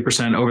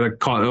 30%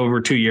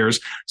 over 2 years.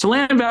 So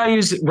land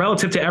values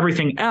relative to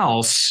everything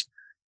else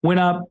went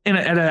up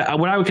at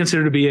what I would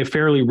consider to be a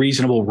fairly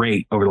reasonable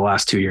rate over the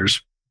last 2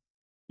 years.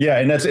 Yeah,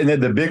 and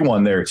the big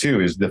one there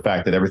too is the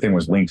fact that everything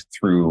was linked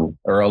through,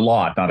 or a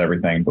lot, not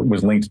everything, but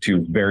was linked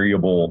to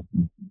variable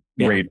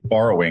rate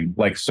borrowing.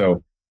 Like,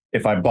 so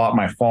if I bought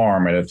my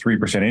farm at a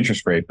 3%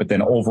 interest rate, but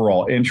then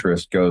overall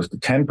interest goes to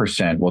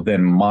 10%, well,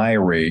 then my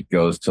rate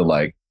goes to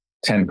like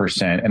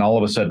 10%. And all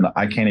of a sudden,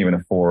 I can't even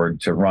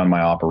afford to run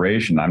my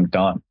operation. I'm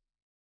done.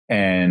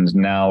 And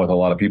now with a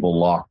lot of people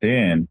locked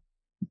in,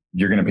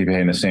 you're going to be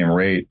paying the same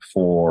rate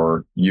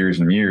for years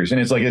and years. And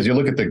it's like, as you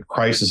look at the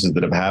crises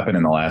that have happened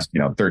in the last,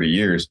 30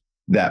 years,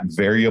 that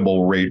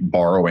variable rate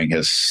borrowing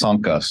has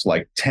sunk us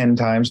like 10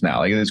 times now.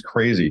 Like, it's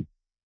crazy.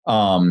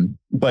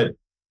 But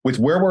with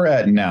where we're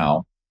at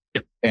now,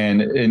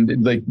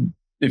 and like,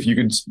 if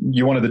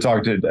you wanted to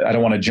talk to, I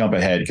don't want to jump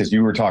ahead because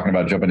you were talking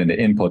about jumping into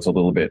inputs a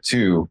little bit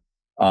too.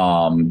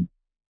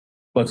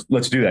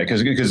 Let's do that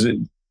because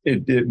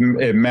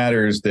it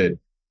matters that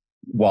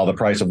while the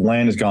price of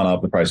land has gone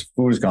up, the price of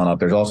food has gone up.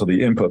 There's also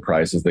the input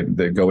prices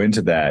that go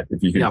into that.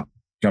 If you could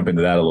jump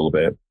into that a little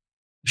bit.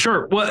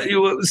 Sure.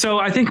 Well, so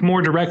I think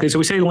more directly. So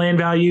we say land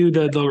value,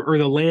 the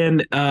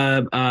land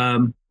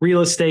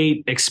real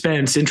estate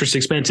expense, interest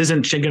expense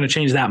isn't going to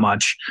change that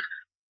much.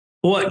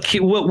 What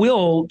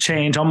will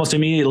change almost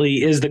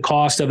immediately is the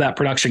cost of that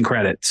production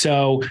credit.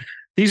 So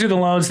these are the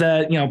loans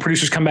that,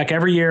 producers come back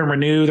every year and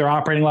renew their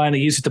operating line. They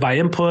use it to buy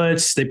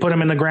inputs. They put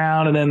them in the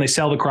ground and then they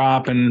sell the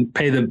crop and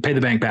pay the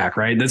bank back.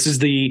 Right. This is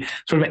the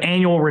sort of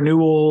annual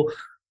renewal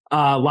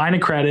line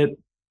of credit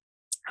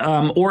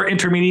or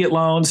intermediate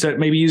loans that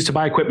may be used to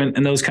buy equipment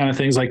and those kind of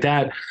things like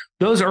that.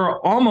 Those are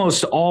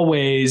almost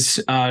always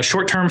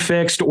short-term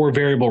fixed or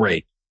variable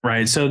rate.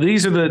 Right. So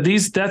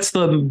that's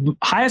the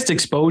highest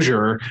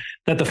exposure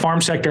that the farm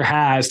sector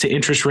has to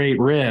interest rate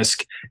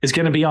risk is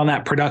going to be on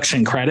that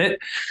production credit.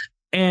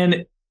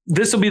 And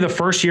this will be the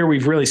first year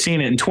we've really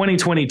seen it. In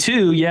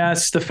 2022,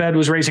 yes, the Fed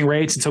was raising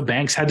rates, and so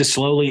banks had to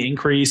slowly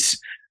increase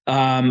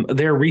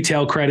their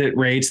retail credit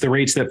rates, the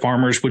rates that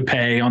farmers would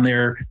pay on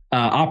their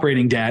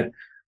operating debt.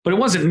 But it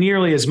wasn't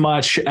nearly as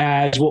much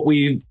as what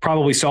we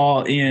probably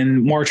saw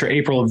in March or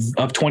April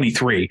of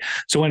 23.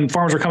 So when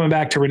farmers were coming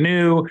back to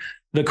renew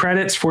the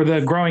credits for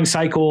the growing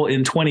cycle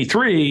in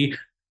 23,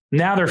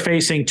 now they're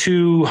facing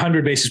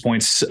 200 basis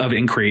points of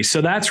increase.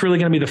 So that's really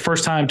going to be the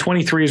first time.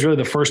 23 is really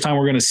the first time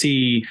we're going to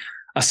see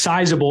a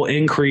sizable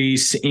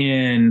increase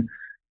in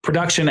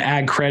production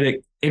ag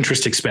credit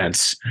interest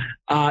expense.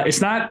 It's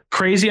not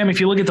crazy. I mean,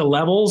 if you look at the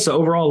levels, the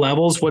overall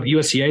levels, what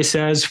USDA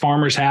says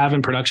farmers have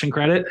in production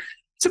credit,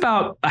 it's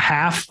about a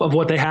half of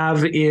what they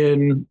have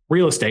in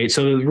real estate.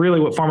 So really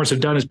what farmers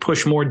have done is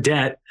push more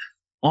debt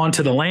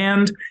onto the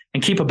land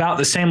and keep about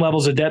the same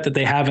levels of debt that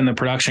they have in the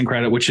production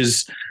credit, which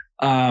is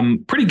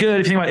pretty good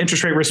if you think about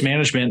interest rate risk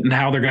management and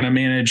how they're going to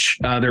manage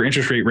their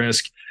interest rate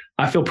risk.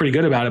 I feel pretty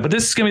good about it. But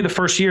this is going to be the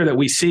first year that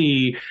we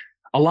see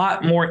a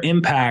lot more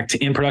impact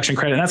in production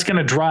credit. And that's going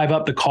to drive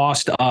up the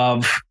cost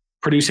of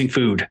producing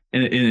food.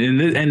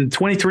 And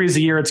 23 is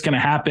the year it's going to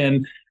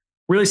happen.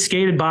 Really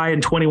skated by in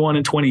 21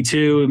 and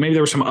 22. Maybe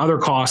there were some other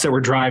costs that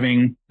were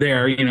driving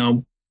there,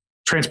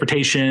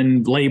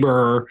 transportation,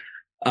 labor.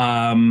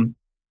 Of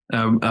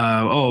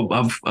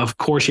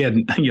course, you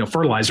had,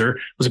 fertilizer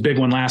was a big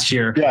one last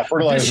year. Yeah,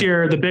 fertilizer. This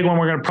year, the big one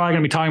we're probably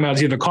going to be talking about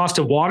is either the cost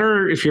of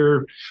water, if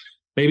you're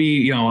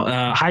maybe,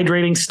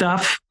 hydrating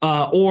stuff,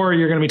 or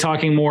you're going to be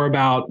talking more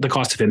about the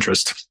cost of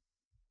interest.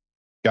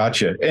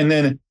 Gotcha. And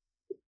then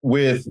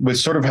with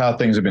sort of how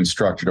things have been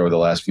structured over the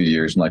last few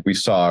years, and like we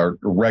saw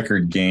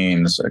record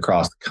gains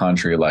across the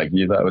country, like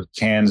with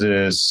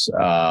Kansas,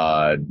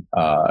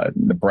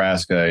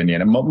 Nebraska,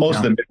 Indiana, most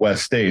of the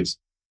Midwest states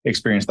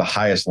experienced the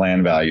highest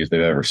land values they've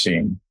ever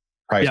seen.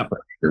 Price per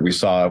acre. We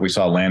saw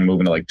land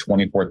moving to like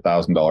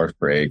 $24,000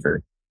 per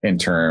acre in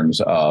terms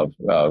of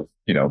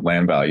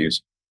land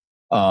values.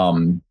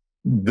 A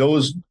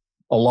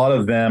lot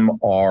of them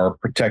are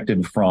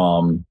protected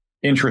from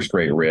interest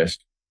rate risk.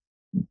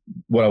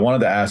 What I wanted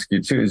to ask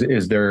you too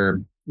is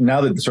there, now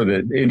that sort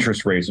of the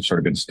interest rates have sort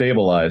of been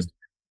stabilized,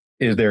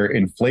 is there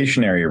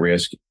inflationary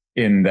risk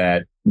in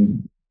that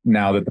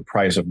now that the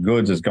price of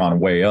goods has gone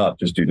way up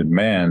just due to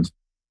demand,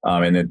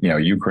 and that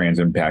Ukraine's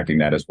impacting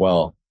that as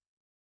well?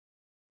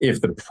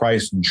 If the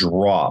price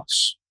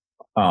drops,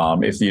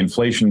 if the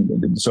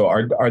inflation, so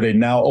are they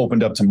now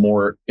opened up to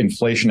more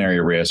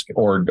inflationary risk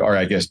or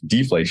I guess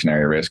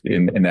deflationary risk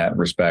in that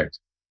respect?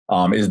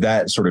 Is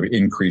that sort of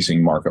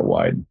increasing market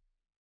wide?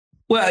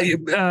 Well,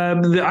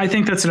 I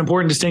think that's an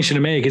important distinction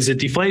to make. Is it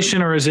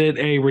deflation or is it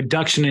a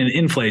reduction in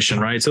inflation,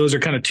 right? So those are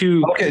kind of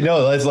two. Okay, no,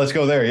 let's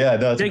go there. Yeah,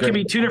 no, they can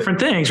be two different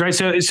things, right?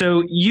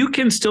 So you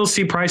can still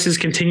see prices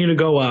continue to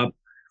go up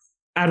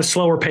at a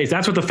slower pace.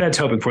 That's what the Fed's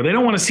hoping for. They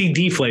don't want to see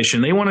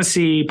deflation. They want to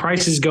see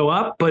prices go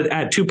up, but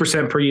at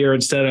 2% per year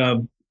instead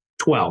of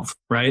 12,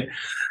 right?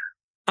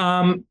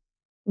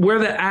 Where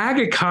the ag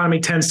economy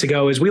tends to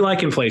go is we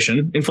like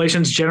inflation.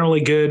 Inflation's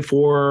generally good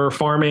for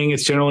farming.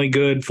 It's generally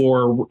good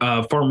for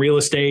farm real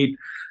estate.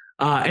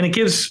 And it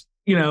gives,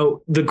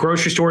 the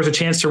grocery stores a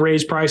chance to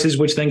raise prices,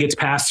 which then gets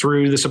passed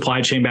through the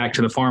supply chain back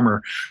to the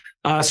farmer.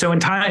 So in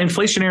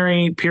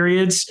inflationary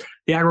periods,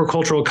 the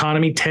agricultural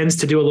economy tends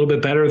to do a little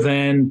bit better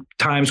than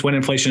times when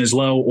inflation is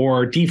low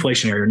or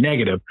deflationary or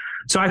negative.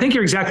 So I think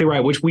you're exactly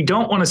right, which we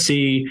don't want to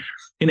see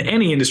in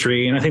any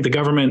industry. And I think the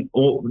government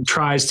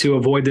tries to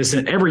avoid this,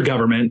 and every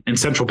government and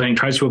central bank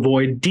tries to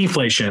avoid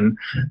deflation,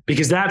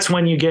 because that's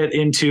when you get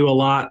into a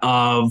lot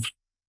of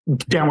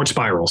downward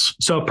spirals.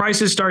 So if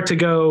prices start to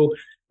go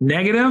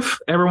negative,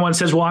 everyone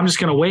says, well, I'm just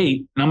going to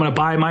wait and I'm going to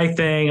buy my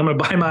thing. I'm going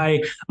to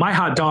buy my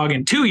hot dog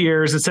in 2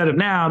 years instead of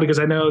now, because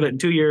I know that in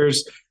 2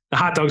 years, the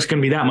hot dog's going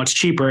to be that much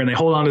cheaper, and they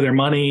hold on to their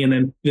money.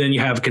 And then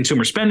you have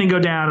consumer spending go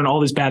down and all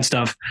this bad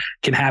stuff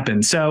can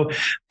happen. So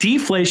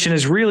deflation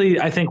is really,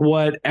 I think,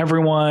 what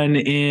everyone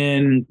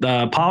in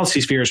the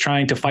policy sphere is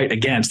trying to fight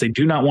against. They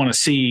do not want to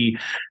see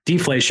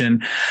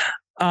deflation.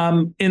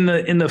 In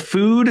the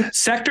food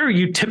sector,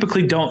 you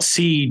typically don't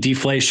see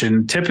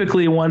deflation.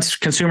 Typically, once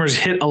consumers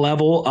hit a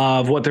level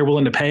of what they're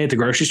willing to pay at the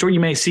grocery store, you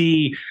may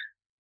see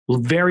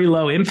very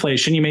low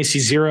inflation. You may see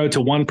 0 to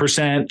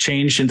 1%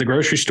 change in the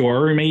grocery store,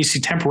 or you may see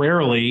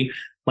temporarily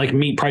like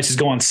meat prices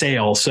go on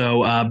sale.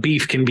 So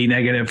beef can be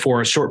negative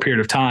for a short period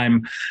of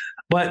time.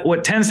 But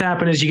what tends to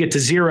happen is you get to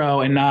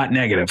 0 and not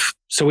negative.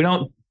 So we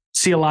don't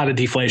see a lot of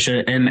deflation,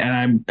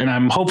 and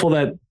I'm hopeful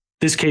that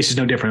this case is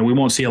no different. We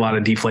won't see a lot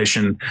of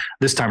deflation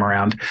this time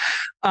around.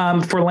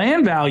 For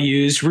land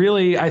values,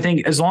 really, I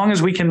think as long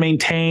as we can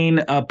maintain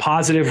a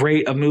positive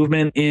rate of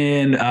movement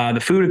in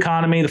the food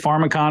economy, the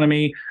farm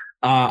economy,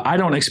 I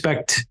don't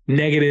expect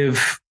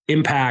negative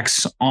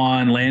impacts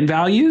on land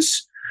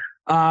values.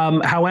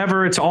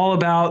 However, it's all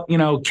about,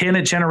 can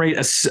it generate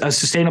a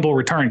sustainable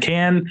return?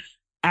 Can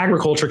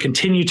agriculture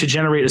continue to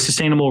generate a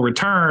sustainable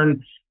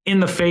return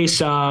in the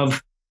face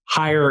of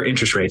higher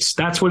interest rates?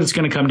 That's what it's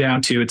going to come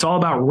down to. It's all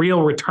about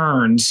real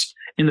returns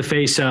in the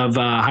face of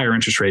higher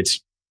interest rates.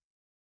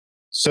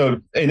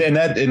 So,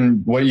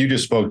 and what you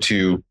just spoke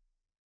to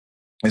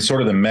is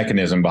sort of the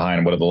mechanism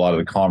behind what a lot of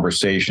the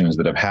conversations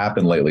that have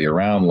happened lately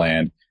around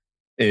land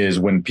is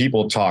when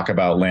people talk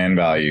about land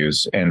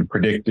values and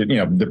predicted,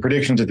 the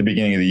predictions at the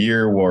beginning of the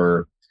year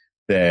were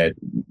that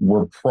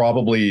we're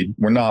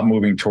not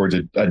moving towards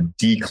a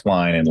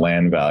decline in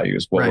land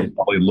values. What we're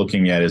probably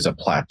looking at is a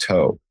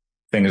plateau.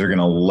 Things are going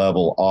to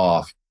level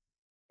off.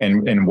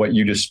 And what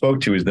you just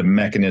spoke to is the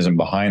mechanism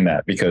behind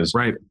that, because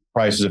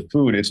prices of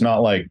food, it's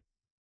not like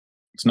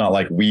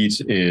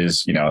wheat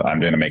is, I'm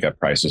going to make up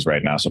prices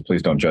right now, so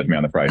please don't judge me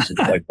on the prices.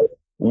 Like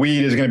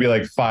wheat is going to be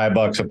like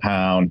 $5 a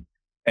pound,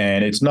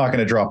 and it's not going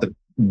to drop to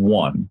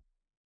one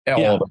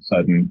all of a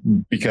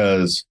sudden,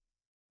 because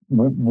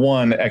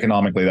one,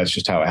 economically, that's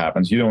just how it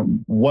happens.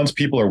 Once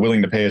people are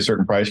willing to pay a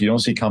certain price, you don't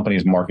see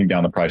companies marking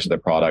down the price of their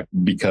product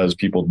because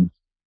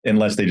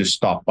unless they just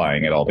stop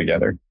buying it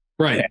altogether.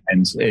 Right.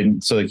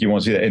 And so like you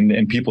won't see that.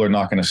 And people are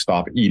not going to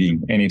stop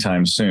eating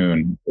anytime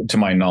soon, to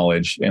my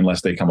knowledge,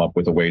 unless they come up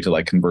with a way to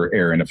like convert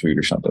air into food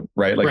or something.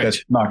 Right. Like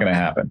that's not going to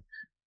happen.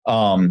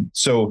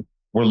 So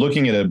we're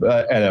looking at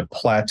a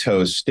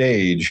plateau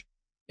stage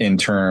in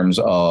terms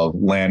of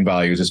land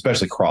values,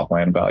 especially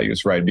cropland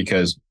values, right?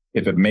 Because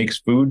if it makes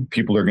food,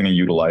 people are going to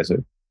utilize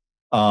it.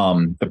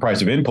 The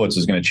price of inputs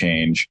is going to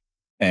change.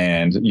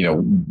 And,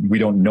 we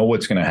don't know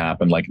what's going to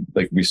happen. Like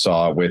we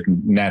saw with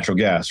natural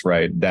gas,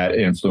 right? That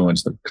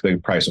influenced the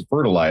price of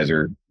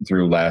fertilizer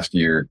through last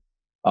year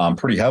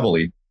pretty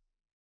heavily.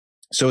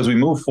 So as we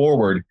move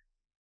forward,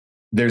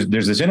 there's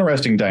this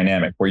interesting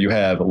dynamic where you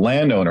have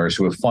landowners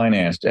who have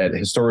financed at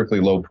historically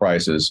low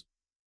prices.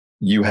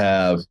 You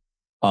have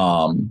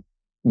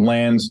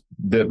lands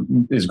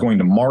that is going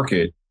to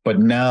market, but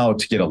now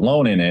to get a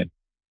loan in it,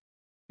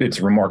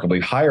 it's remarkably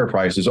higher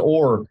prices,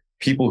 or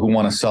people who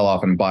want to sell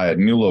off and buy at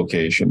new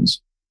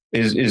locations.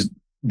 There's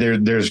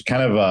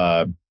kind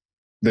of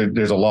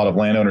there's a lot of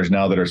landowners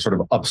now that are sort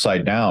of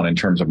upside down in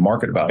terms of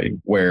market value,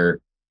 where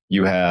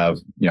you have,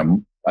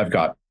 I've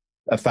got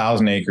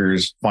 1,000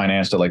 acres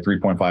financed at like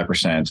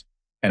 3.5%,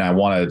 and I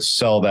want to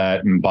sell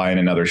that and buy in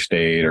another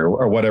state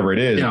or whatever it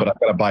is, but I've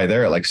got to buy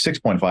there at like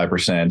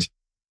 6.5%.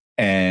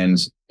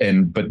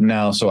 But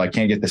now, so I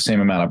can't get the same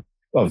amount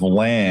of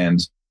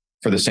land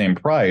for the same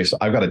price,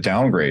 I've got to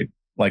downgrade.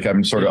 Like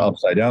I'm sort of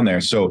upside down there.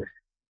 So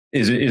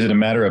is it a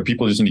matter of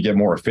people just need to get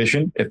more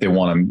efficient if they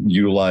want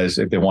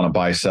to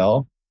buy,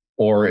 sell,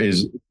 or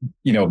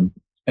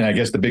and I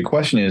guess the big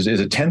question is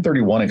a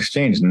 1031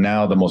 exchange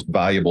now the most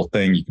valuable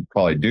thing you could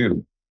probably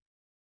do?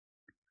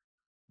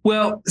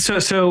 Well,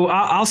 so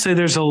I'll say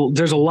there's a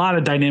lot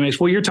of dynamics.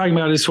 What you're talking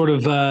about is sort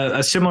of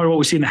similar to what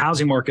we see in the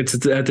housing markets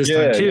at this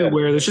time too,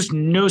 where there's just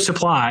no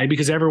supply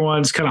because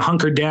everyone's kind of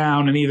hunkered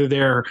down, and either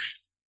they're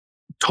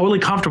totally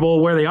comfortable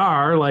where they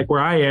are, like where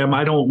I am.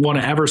 I don't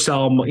want to ever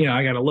sell.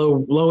 I got a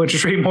low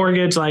interest rate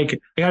mortgage. Like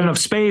I got enough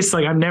space.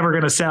 Like I'm never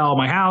going to sell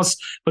my house.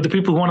 But the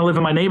people who want to live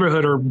in my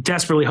neighborhood are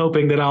desperately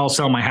hoping that I'll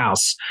sell my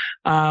house.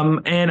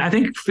 And I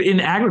think in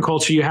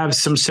agriculture, you have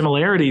some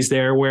similarities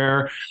there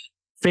where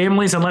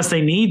families, unless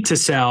they need to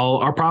sell,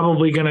 are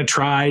probably going to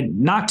try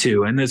not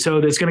to. And so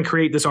it's going to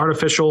create this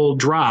artificial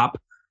drop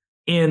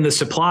in the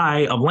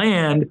supply of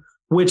land,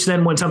 which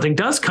then when something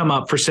does come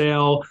up for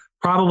sale,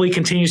 probably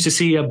continues to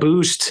see a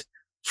boost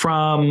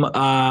from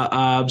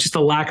just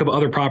the lack of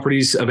other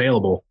properties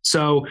available.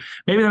 So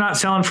maybe they're not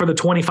selling for the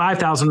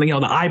 25,000, the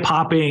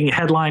eye-popping,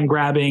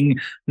 headline-grabbing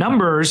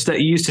numbers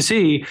that you used to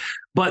see,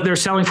 but they're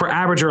selling for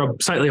average or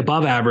slightly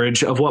above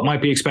average of what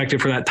might be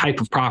expected for that type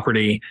of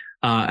property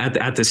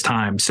at this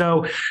time.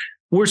 So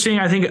we're seeing,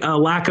 I think, a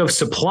lack of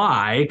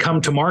supply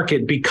come to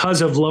market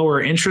because of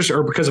lower interest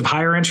or because of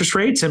higher interest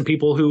rates, and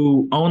people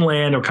who own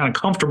land are kind of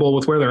comfortable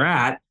with where they're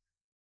at.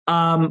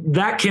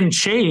 That can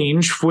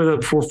change with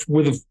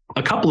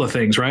a couple of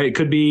things, right? It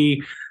could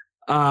be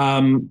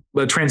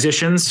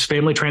transitions,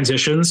 family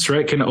transitions,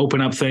 right? Can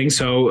open up things.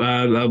 So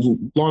a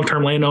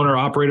long-term landowner,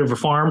 operator of a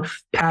farm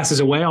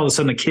passes away. All of a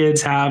sudden, the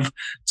kids have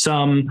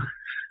some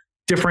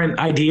different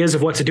ideas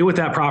of what to do with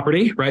that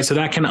property, right? So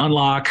that can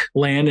unlock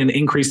land and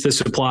increase the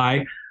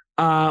supply.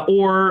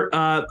 Or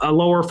a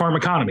lower farm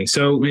economy.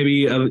 So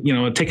maybe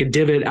take a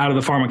divot out of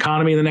the farm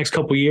economy in the next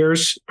couple of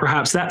years.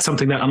 Perhaps that's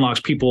something that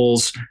unlocks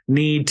people's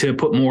need to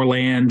put more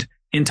land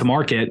into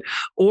market.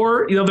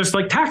 Or there's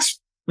like tax.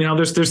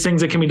 There's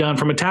things that can be done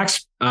from a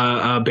tax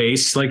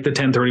base, like the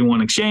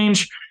 1031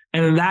 exchange,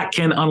 and then that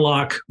can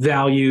unlock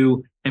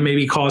value and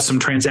maybe cause some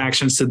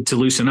transactions to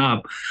loosen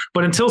up.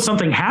 But until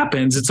something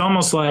happens, it's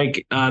almost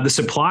like the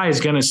supply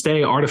is going to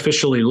stay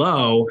artificially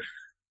low.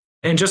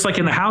 And just like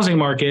in the housing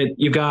market,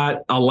 you've got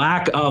a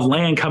lack of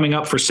land coming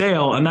up for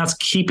sale, and that's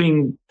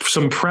keeping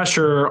some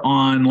pressure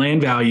on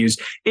land values.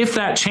 If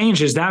that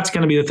changes, that's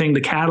going to be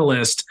the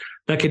catalyst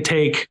that could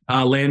take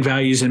land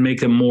values and make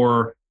them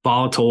more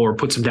volatile or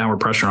put some downward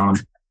pressure on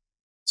them.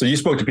 So you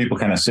spoke to people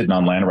kind of sitting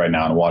on land right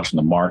now and watching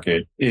the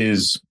market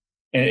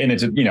and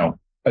it's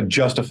a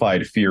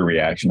justified fear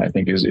reaction, I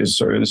think is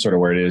sort of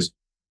where it is.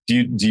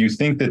 Do you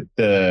think that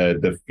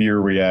the fear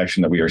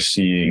reaction that we are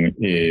seeing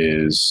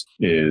is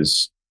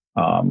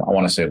I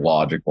want to say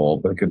logical,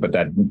 but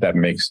that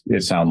makes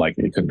it sound like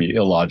it could be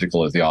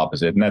illogical as the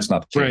opposite, and that's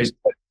not the case.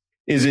 Right.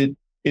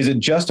 Is it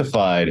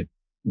justified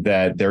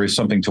that there is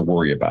something to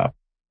worry about,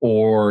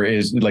 or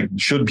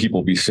should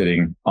people be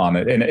sitting on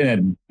it?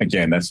 And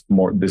again, that's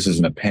more. This is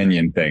an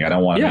opinion thing. I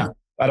don't want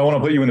to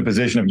put you in the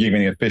position of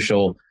giving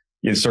official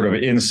sort of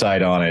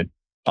insight on it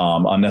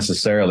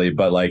unnecessarily,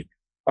 but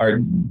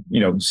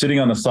sitting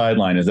on the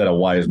sideline, is that a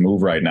wise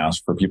move right now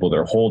for people that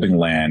are holding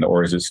land,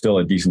 or is it still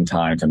a decent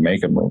time to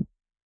make a move?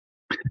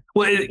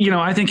 Well,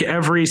 I think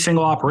every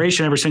single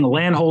operation, every single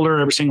landholder,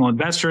 every single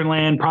investor in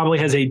land probably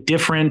has a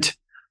different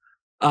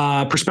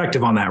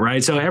perspective on that,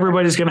 right? So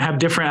everybody's going to have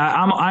different.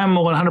 I'm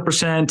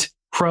 100%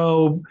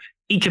 pro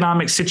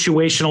economic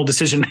situational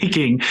decision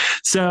making.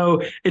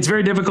 So it's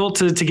very difficult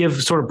to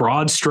give sort of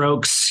broad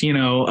strokes,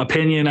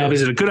 opinion of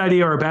is it a good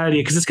idea or a bad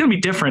idea? Because it's going to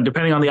be different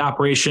depending on the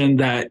operation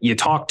that you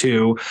talk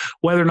to,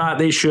 whether or not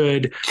they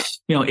should,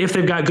 if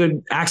they've got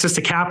good access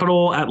to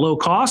capital at low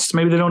costs,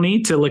 maybe they don't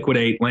need to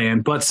liquidate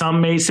land. But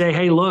some may say,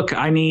 hey, look,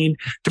 I need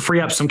to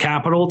free up some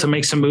capital to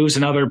make some moves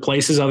in other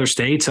places, other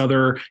states,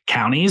 other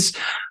counties.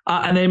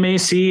 And they may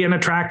see an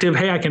attractive,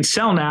 hey, I can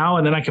sell now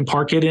and then I can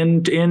park it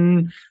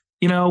in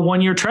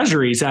 1-year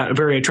treasuries at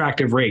very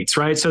attractive rates,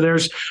 right? So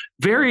it's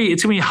going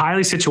to be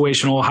highly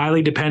situational,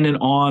 highly dependent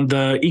on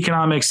the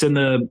economics and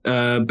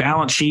the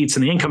balance sheets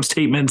and the income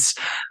statements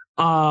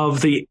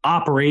of the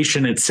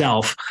operation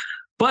itself.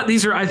 But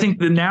I think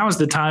that now is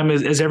the time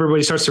as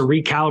everybody starts to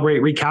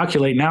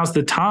recalculate, now's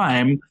the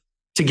time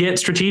to get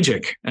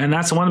strategic. And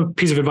that's one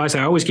piece of advice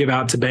I always give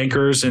out to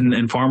bankers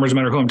and farmers, no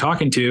matter who I'm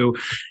talking to.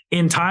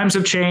 In times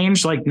of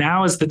change,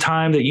 now is the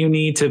time that you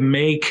need to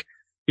give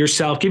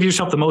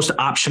yourself the most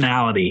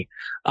optionality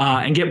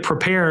and get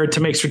prepared to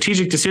make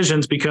strategic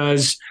decisions,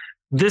 because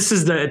this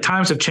is the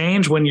times of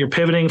change when you're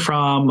pivoting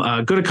from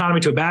a good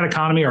economy to a bad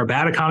economy, or a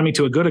bad economy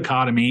to a good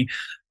economy.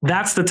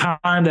 That's the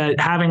time that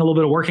having a little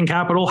bit of working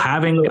capital,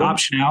 having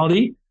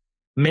optionality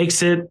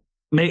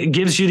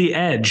gives you the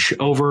edge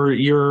over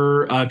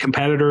your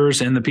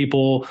competitors and the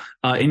people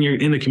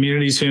in the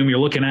communities whom you're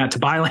looking at to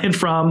buy land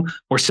from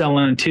or sell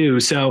land to.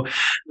 So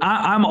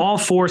I'm all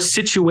for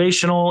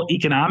situational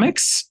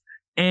economics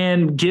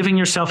and giving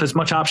yourself as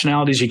much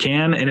optionality as you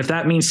can. And if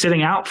that means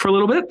sitting out for a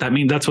little bit,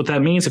 that's what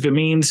that means. If it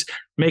means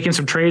making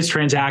some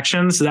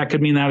transactions, that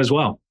could mean that as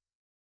well.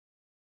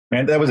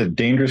 Man, that was a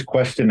dangerous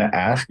question to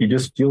ask. You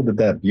just fielded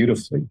that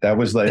beautifully. That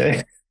was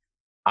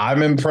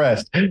I'm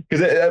impressed,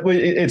 because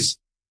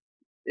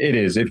it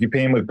is. If you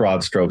paint with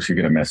broad strokes, you're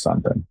going to miss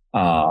something.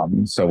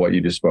 So what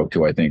you just spoke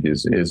to, I think,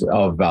 is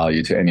of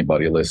value to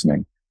anybody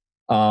listening.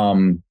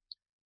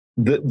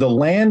 The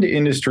land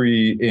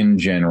industry in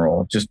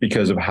general, just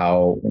because of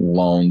how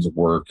loans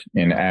work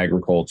in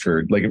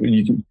agriculture,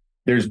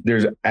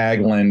 there's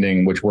ag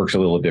lending, which works a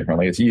little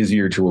differently. It's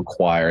easier to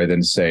acquire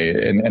than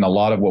and a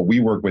lot of what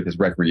we work with is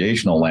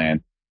recreational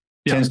land.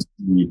 Tends to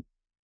be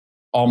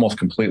almost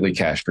completely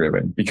cash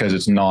driven because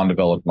it's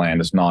non-developed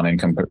land, it's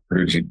non-income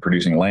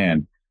producing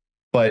land.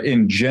 But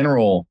in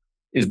general,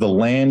 is the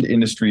land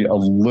industry a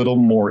little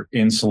more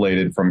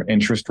insulated from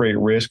interest rate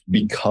risk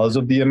because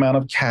of the amount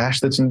of cash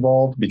that's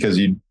involved? Because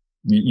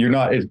you're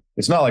not,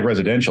 it's not like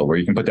residential where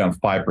you can put down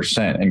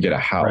 5% and get a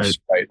house,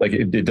 right?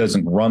 It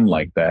doesn't run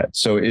like that.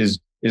 So is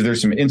there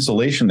some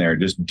insulation there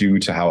just due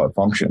to how it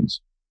functions?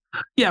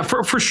 Yeah,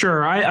 for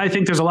sure. I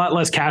think there's a lot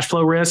less cash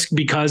flow risk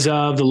because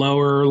of the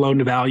lower loan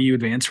to value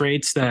advance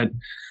rates that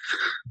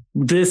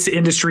this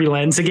industry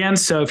lends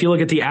against. So if you look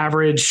at the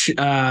average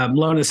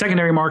loan in the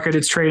secondary market,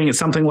 it's trading at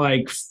something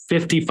like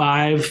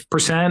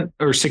 55%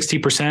 or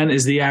 60%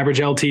 is the average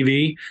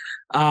LTV.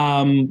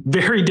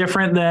 Very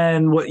different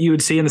than what you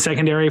would see in the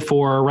secondary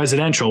for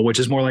residential, which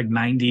is more like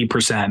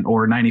 90%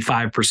 or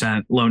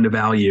 95% loan to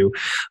value.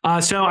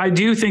 So I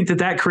do think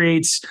that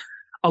creates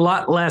a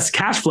lot less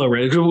cash flow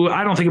risk.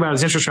 I don't think about it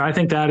as interest rate. I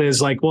think that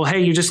is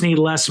hey, you just need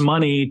less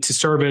money to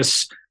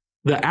service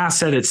the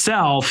asset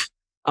itself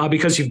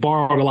because you've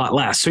borrowed a lot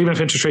less. So even if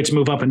interest rates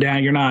move up and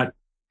down, you're not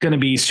going to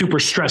be super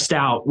stressed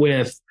out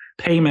with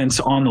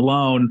payments on the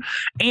loan.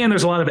 And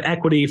there's a lot of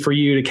equity for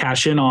you to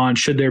cash in on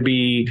should there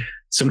be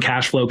some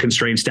cash flow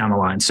constraints down the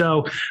line.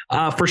 So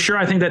for sure,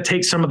 I think that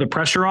takes some of the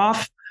pressure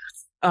off.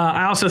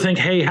 I also think,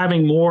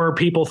 having more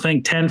people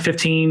think 10,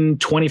 15,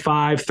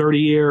 25,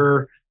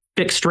 30-year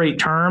fixed rate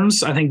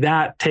terms, I think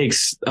that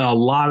takes a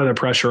lot of the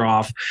pressure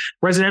off.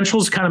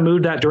 Residential's kind of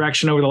moved that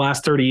direction over the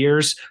last 30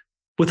 years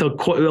with a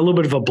little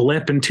bit of a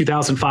blip in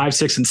 2005,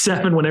 6, and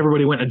 7 when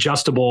everybody went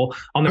adjustable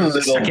on their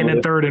second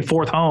and third and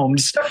fourth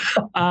homes.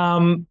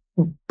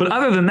 But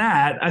other than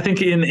that, I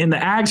think in the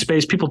ag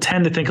space, people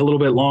tend to think a little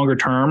bit longer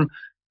term.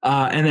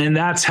 And then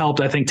that's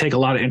helped, I think, take a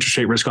lot of interest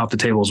rate risk off the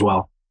table as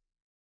well.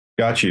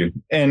 Got you.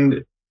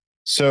 And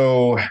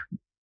so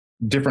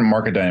different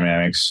market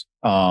dynamics,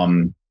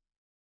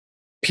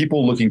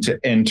 people looking to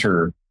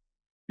enter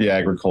the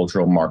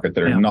agricultural market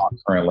that are not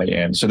currently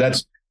in. So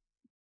that's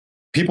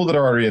people that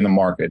are already in the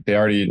market. They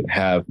already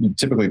have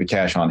typically the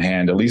cash on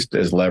hand, at least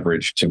as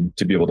leverage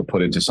to be able to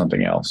put into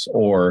something else.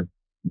 Or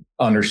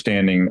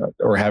understanding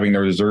or having the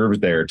reserves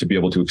there to be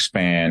able to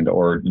expand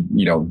or,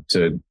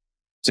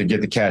 to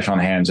get the cash on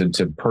hand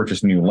to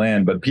purchase new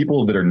land. But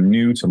people that are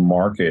new to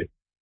market,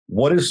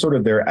 what is sort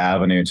of their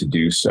avenue to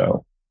do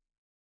so?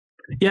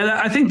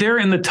 Yeah, I think they're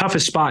in the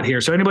toughest spot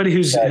here. So anybody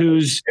who's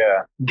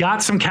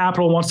got some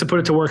capital, wants to put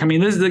it to work. I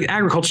mean, the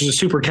agriculture is a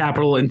super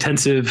capital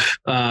intensive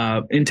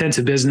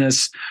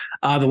business.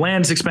 The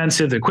land's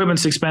expensive, the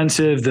equipment's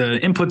expensive, the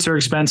inputs are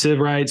expensive,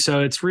 right?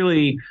 So it's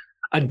really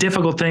a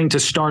difficult thing to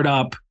start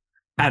up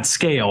at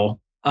scale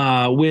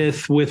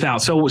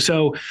without.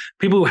 So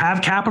people who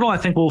have capital, I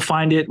think will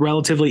find it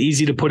relatively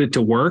easy to put it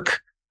to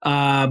work.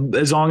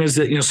 As long as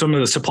some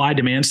of the supply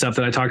demand stuff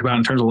that I talked about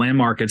in terms of land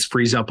markets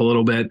frees up a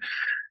little bit.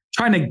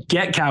 Trying to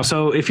get cows.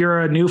 So if you're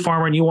a new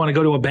farmer and you want to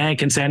go to a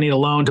bank and say, I need a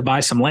loan to buy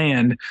some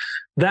land,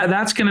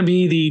 that's going to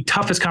be the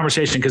toughest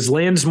conversation because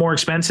land's more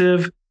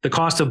expensive. The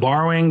cost of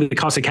borrowing, the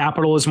cost of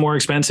capital is more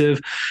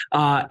expensive.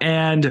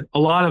 And a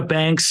lot of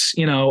banks,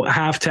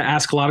 have to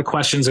ask a lot of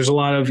questions. There's a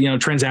lot of,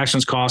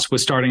 transactions costs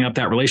with starting up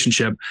that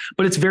relationship,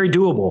 but it's very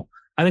doable.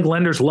 I think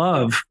lenders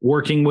love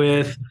working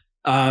with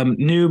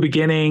new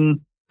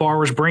beginning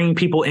borrowers, bringing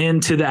people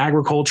into the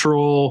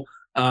agricultural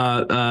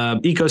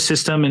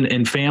ecosystem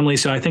and family.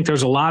 So I think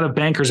there's a lot of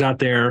bankers out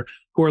there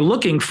who are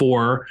looking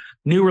for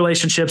new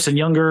relationships and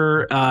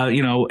younger,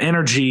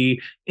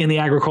 energy in the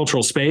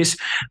agricultural space.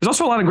 There's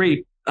also a lot of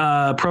great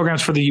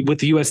programs with the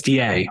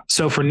USDA.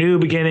 So for new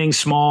beginning,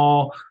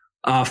 small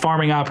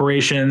farming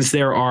operations,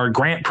 there are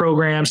grant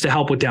programs to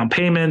help with down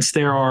payments.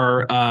 There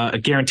are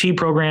guarantee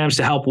programs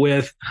to help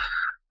with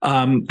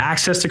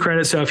access to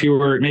credit. So if you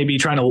were maybe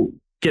trying to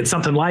get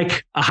something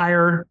like a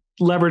higher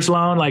leverage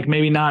loan, like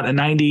maybe not a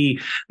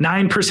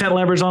 99%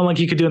 leverage loan like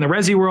you could do in the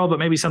resi world, but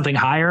maybe something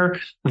higher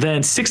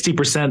than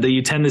 60% that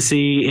you tend to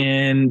see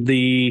in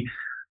the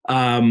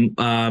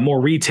more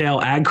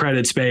retail ag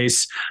credit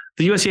space.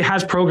 The USDA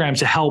has programs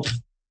to help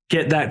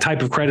get that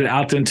type of credit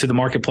out into the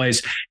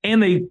marketplace.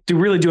 And they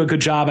really do a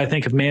good job, I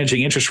think, of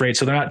managing interest rates.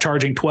 So they're not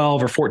charging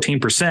 12 or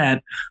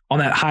 14% on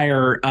that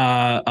higher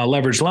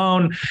leverage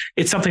loan.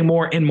 It's something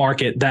more in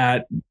market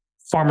that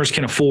farmers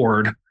can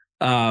afford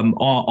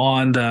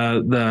on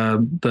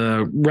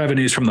the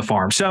revenues from the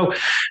farm. So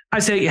I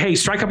say, hey,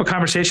 strike up a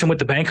conversation with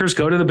the bankers,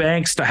 go to the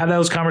banks to have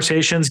those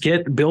conversations,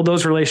 build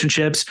those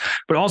relationships,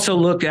 but also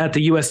look at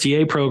the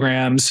USDA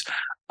programs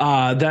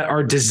that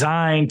are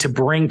designed to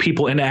bring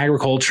people into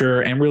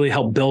agriculture and really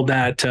help build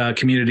that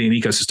community and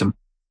ecosystem.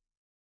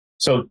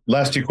 So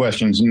last two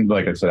questions. And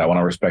like I said, I want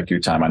to respect your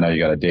time. I know you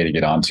got a day to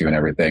get onto and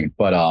everything,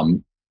 but I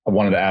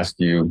wanted to ask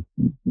you,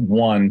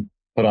 one,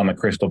 put on the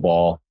crystal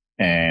ball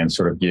and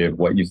sort of give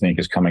what you think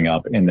is coming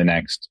up in the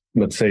next,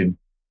 let's say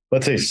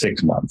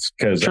 6 months,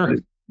 because a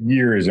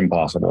year is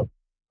impossible.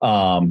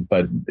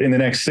 But in the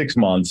next 6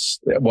 months,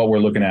 what we're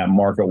looking at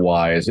market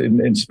wise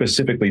and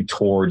specifically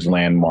towards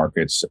land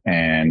markets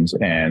and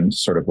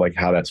sort of like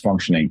how that's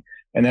functioning.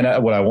 And then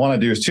what I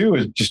want to do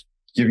is just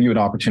give you an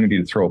opportunity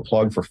to throw a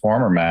plug for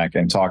Farmer Mac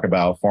and talk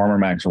about Farmer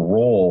Mac's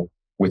role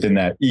within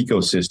that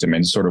ecosystem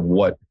and sort of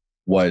what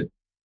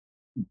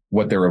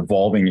they're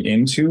evolving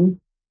into,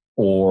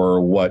 or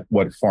what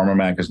Farmer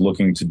Mac is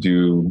looking to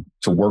do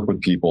to work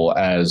with people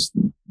as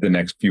the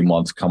next few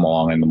months come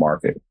along in the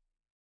market.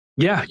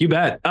 Yeah, you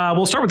bet.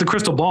 We'll start with the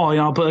crystal ball.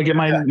 I'll get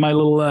my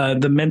little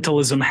the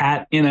mentalism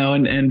hat,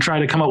 and try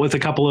to come up with a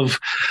couple of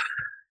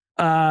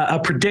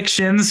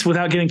predictions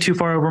without getting too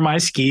far over my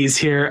skis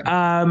here.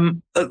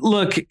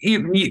 Look,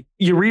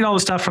 you read all the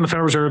stuff from the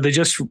Federal Reserve. They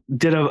just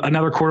did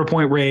another quarter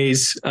point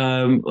raise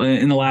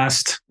in the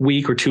last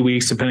week or 2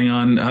 weeks, depending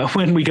on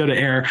when we go to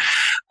air.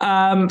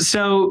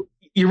 So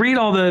you read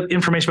all the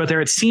information about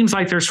there. It seems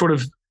like they're sort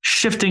of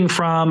shifting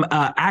from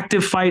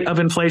active fight of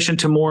inflation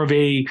to more of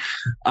a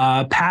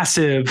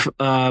passive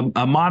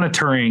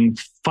monitoring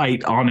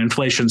fight on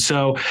inflation.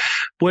 So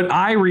what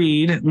I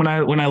read when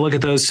I look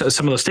at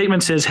some of those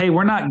statements is, hey,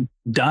 we're not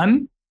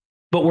done,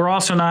 but we're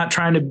also not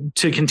trying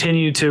to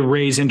continue to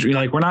raise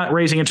we're not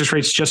raising interest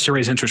rates just to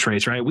raise interest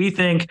rates, right? We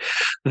think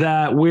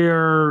that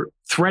we're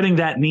threading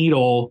that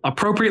needle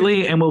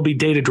appropriately and will be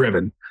data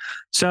driven.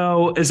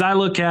 So as I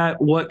look at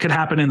what could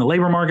happen in the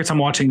labor markets, I'm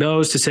watching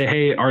those to say,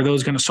 hey, are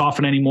those going to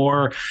soften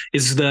anymore?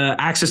 Is the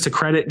access to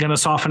credit going to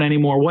soften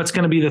anymore? What's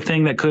going to be the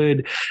thing that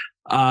could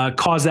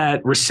cause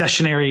that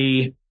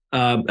recessionary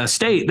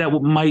state that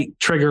might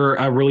trigger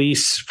a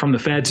release from the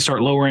Fed to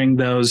start lowering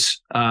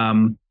those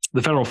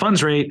the federal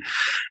funds rate?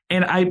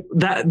 And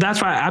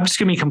that's why I'm just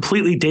going to be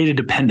completely data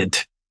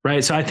dependent,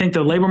 right? So I think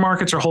the labor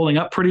markets are holding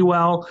up pretty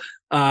well.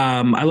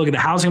 I look at the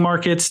housing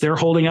markets; they're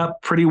holding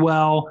up pretty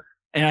well.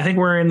 And I think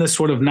we're in this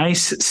sort of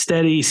nice,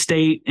 steady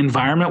state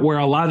environment where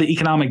a lot of the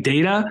economic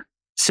data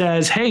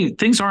says, hey,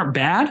 things aren't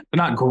bad. They're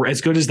not as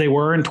good as they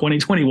were in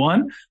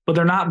 2021, but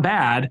they're not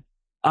bad.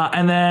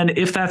 And then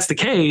if that's the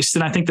case,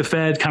 then I think the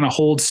Fed kind of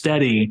holds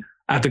steady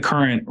at the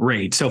current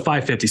rate. So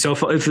 550. So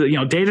if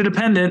data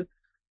dependent,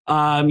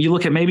 you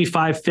look at maybe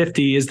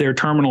 550 is their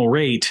terminal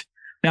rate.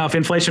 Now, if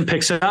inflation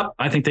picks up,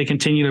 I think they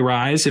continue to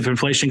rise. If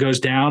inflation goes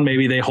down,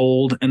 maybe they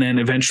hold and then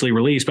eventually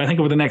release. But I think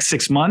over the next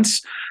 6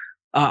 months,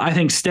 I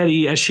think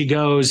steady as she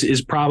goes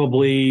is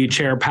probably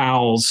Chair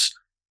Powell's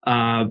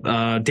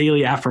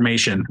daily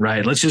affirmation,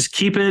 right? Let's just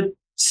keep it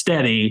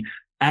steady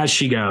as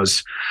she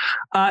goes.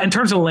 In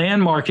terms of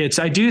land markets,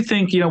 I do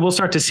think, we'll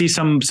start to see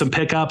some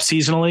pickup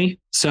seasonally.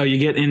 So you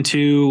get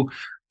into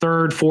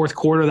third, fourth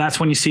quarter, that's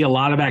when you see a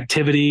lot of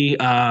activity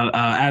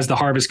as the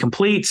harvest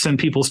completes and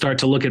people start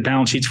to look at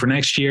balance sheets for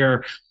next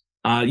year.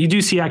 You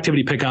do see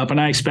activity pick up,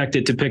 and I expect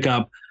it to pick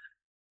up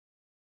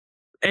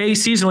A,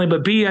 seasonally,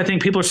 but B, I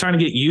think people are starting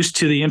to get used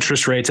to the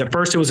interest rates. At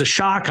first, it was a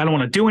shock. I don't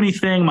want to do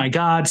anything. My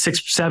God,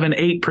 6, 7,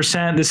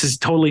 8%. This is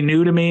totally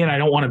new to me, and I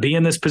don't want to be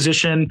in this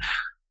position.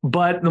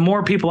 But the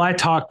more people I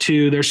talk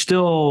to, they're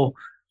still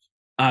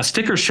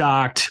sticker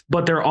shocked,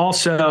 but they're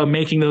also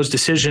making those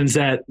decisions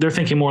that they're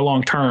thinking more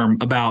long-term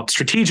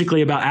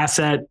strategically about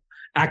asset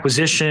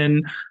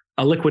acquisition,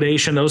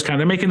 liquidation,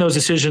 they're making those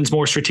decisions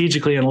more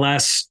strategically and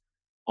less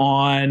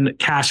on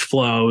cash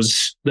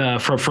flows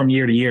from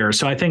year to year.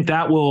 So I think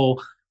that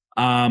will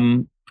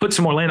put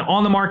some more land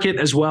on the market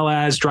as well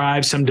as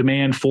drive some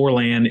demand for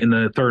land in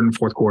the third and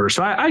fourth quarter.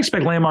 So I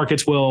expect land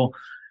markets will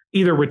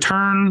either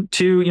return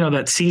to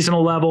that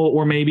seasonal level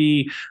or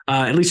maybe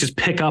at least just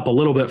pick up a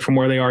little bit from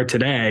where they are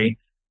today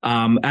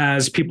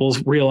as people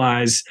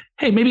realize,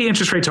 hey, maybe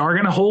interest rates are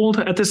going to hold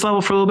at this level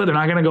for a little bit. They're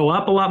not going to go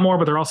up a lot more,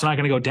 but they're also not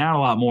going to go down a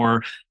lot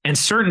more. And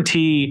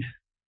certainty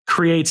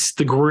creates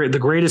the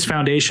greatest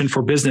foundation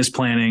for business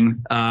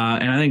planning.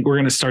 And I think we're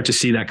going to start to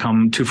see that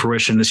come to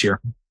fruition this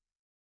year.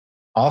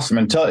 Awesome.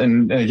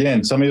 And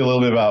again, tell me a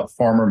little bit about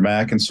Farmer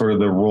Mac and sort of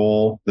the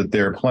role that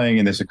they're playing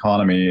in this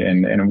economy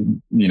and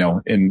in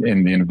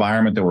the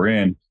environment that we're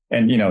in.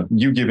 And,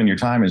 you giving your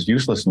time is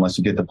useless unless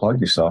you get to plug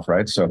yourself,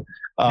 right? So,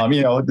 tell me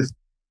a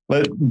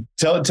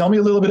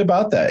little bit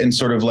about that and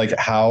sort of like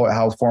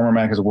how Farmer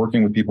Mac is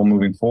working with people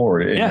moving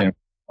forward. And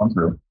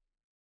through.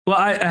 Well,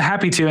 I'm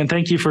happy to, and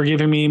thank you for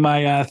giving me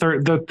my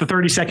the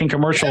 30-second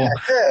commercial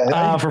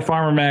for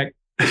Farmer Mac.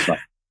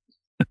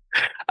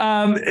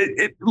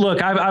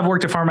 Look, I've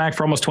worked at Farmer Mac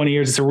for almost 20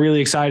 years. It's a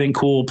really exciting,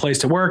 cool place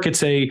to work.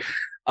 It's a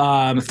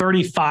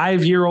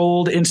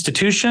 35-year-old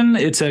institution.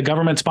 It's a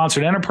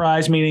government-sponsored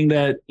enterprise, meaning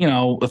that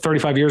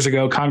 35 years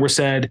ago, Congress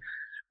said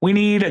we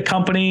need a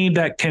company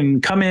that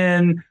can come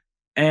in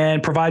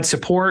and provide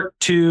support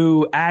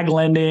to ag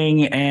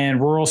lending and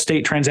rural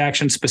state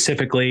transactions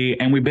specifically.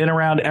 And we've been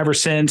around ever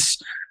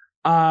since.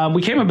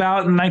 We came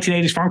about in the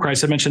 1980s farm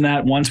crisis. I mentioned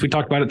that once. We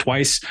talked about it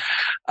twice.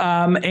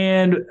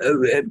 And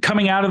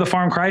coming out of the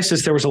farm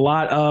crisis, there was a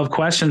lot of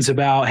questions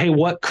about, hey,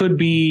 what could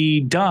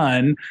be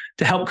done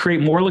to help create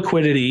more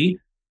liquidity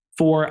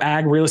for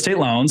ag real estate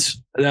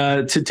loans,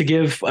 to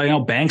give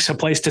banks a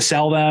place to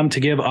sell them, to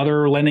give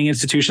other lending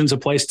institutions a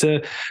place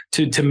to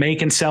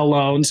make and sell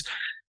loans.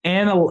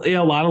 And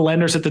a lot of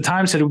lenders at the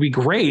time said it would be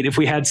great if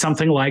we had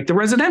something like the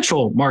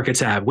residential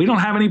markets have. We don't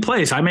have any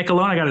place. I make a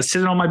loan. I got to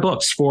sit it on my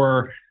books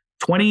for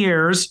 20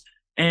 years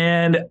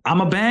and I'm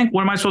a bank.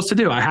 What am I supposed to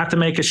do? I have to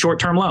make a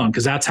short-term loan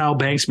because that's how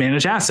banks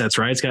manage assets,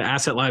 right? It's got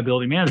asset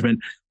liability management.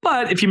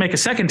 But if you make a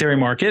secondary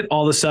market,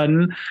 all of a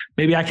sudden,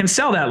 maybe I can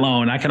sell that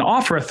loan. I can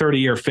offer a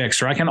 30-year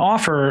fix, or I can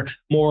offer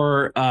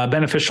more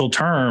beneficial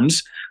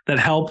terms that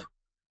help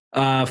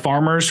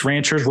farmers,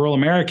 ranchers, rural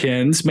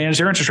Americans manage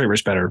their interest rate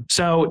risk better.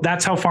 So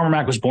that's how Farmer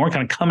Mac was born,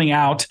 kind of coming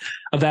out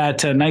of that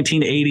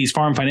 1980s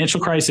farm financial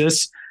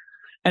crisis.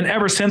 And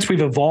ever since,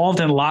 we've evolved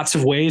in lots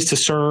of ways to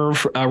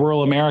serve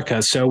rural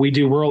America. So we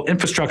do rural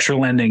infrastructure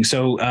lending,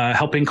 so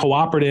helping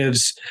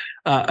cooperatives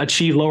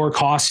achieve lower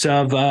costs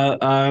of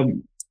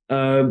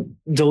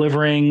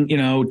delivering,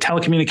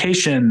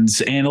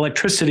 telecommunications and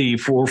electricity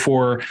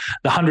for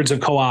the hundreds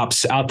of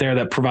co-ops out there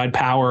that provide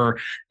power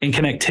and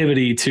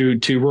connectivity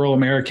to rural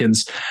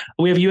Americans.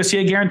 We have a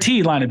USDA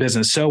guaranteed line of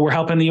business. So we're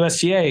helping the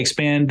USDA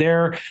expand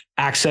their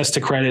access to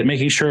credit,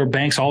 making sure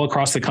banks all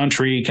across the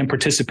country can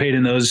participate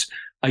in those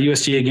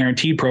USDA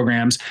guaranteed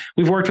programs.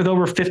 We've worked with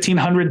over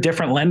 1,500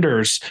 different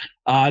lenders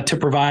to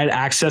provide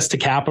access to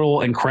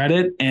capital and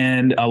credit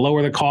and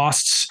lower the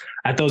costs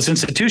at those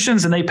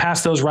institutions. And they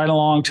pass those right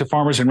along to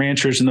farmers and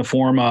ranchers in the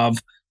form of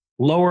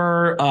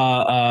lower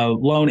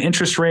loan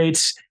interest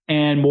rates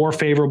and more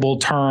favorable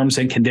terms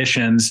and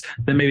conditions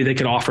than maybe they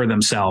could offer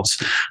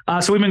themselves.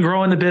 So we've been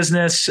growing the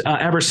business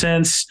ever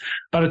since,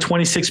 about a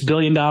 $26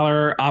 billion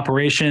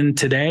operation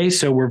today.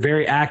 So we're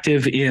very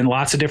active in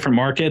lots of different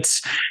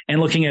markets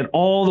and looking at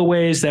all the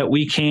ways that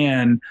we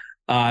can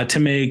to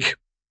make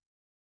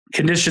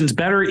conditions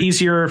better,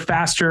 easier,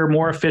 faster,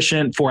 more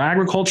efficient for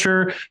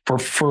agriculture,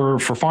 for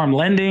farm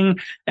lending,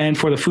 and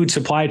for the food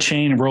supply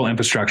chain and rural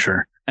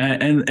infrastructure.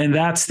 And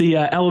that's the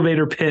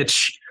elevator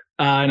pitch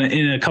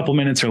in a couple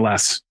minutes or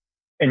less.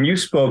 And you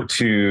spoke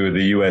to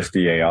the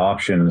USDA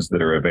options that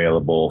are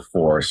available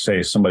for,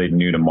 say, somebody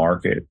new to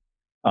market.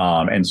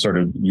 And sort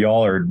of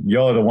y'all are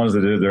the ones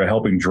that are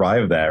helping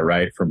drive that,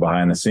 right, from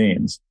behind the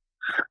scenes.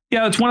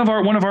 Yeah, it's one of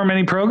our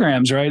many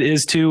programs, right,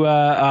 is to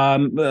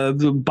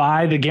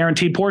buy the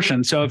guaranteed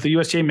portion. So if the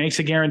USDA makes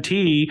a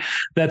guarantee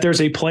that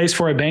there's a place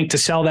for a bank to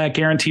sell that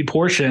guaranteed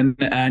portion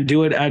and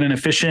do it at an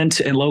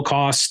efficient and low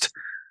cost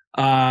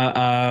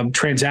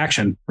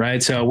transaction,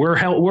 right? So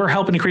we're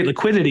helping to create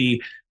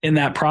liquidity in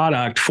that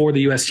product for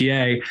the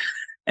USDA.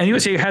 And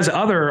USDA has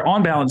other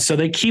on balance, so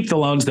they keep the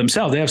loans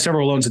themselves. They have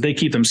several loans that they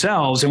keep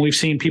themselves, and we've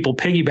seen people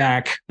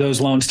piggyback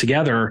those loans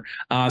together.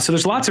 So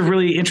there's lots of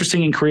really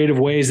interesting and creative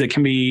ways that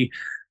can be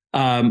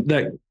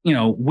that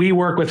we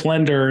work with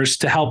lenders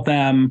to help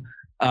them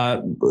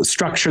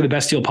structure the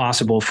best deal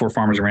possible for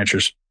farmers and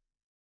ranchers.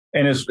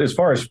 And as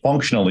far as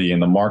functionally in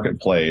the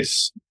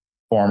marketplace,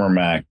 Farmer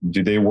Mac,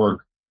 do they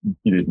work?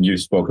 You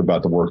spoke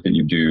about the work that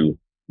you do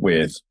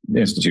with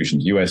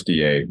institutions,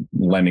 USDA,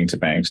 lending to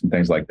banks and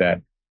things like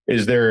that.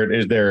 Is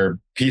there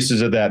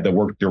pieces of that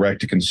work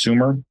direct to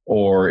consumer,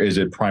 or is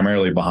it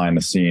primarily behind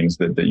the scenes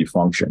that you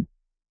function?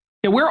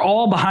 Yeah, we're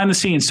all behind the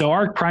scenes. So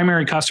our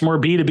primary customer,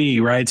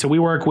 B2B, right? So we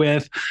work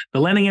with the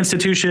lending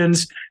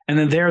institutions, and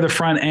then they're the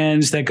front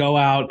ends that go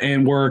out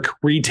and work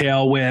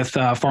retail with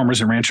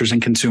farmers and ranchers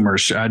and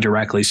consumers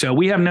directly. So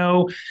we have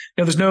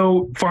there's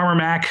no Farmer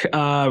Mac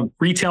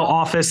retail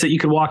office that you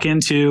could walk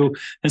into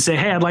and say,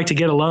 hey, I'd like to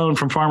get a loan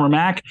from Farmer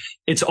Mac.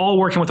 It's all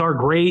working with our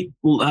great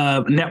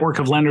network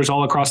of lenders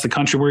all across the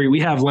country, where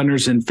we have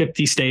lenders in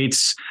 50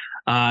 states,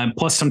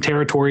 plus some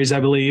territories, I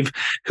believe,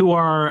 who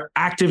are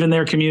active in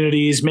their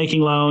communities,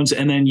 making loans,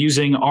 and then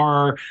using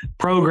our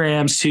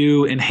programs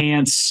to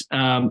enhance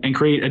and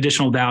create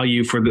additional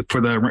value for the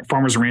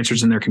farmers and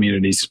ranchers in their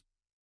communities.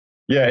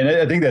 Yeah, and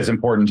I think that's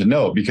important to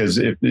note, because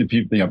if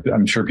people,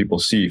 I'm sure people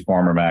see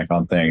Farmer Mac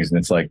on things, and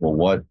it's like, well,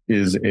 what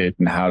is it,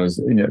 and how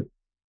does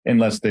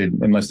unless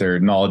they're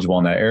knowledgeable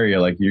in that area,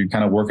 like you're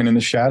kind of working in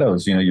the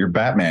shadows, you're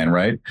Batman,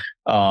 right?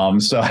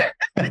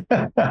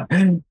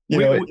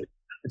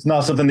 It's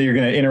not something that you're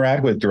going to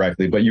interact with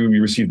directly, but you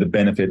receive the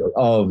benefit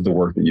of the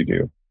work that you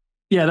do.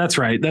 Yeah, that's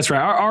right. That's right.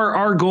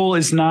 Our goal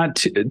is not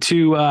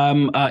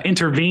to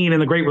intervene in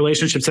the great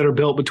relationships that are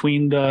built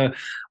between the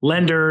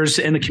lenders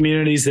and the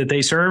communities that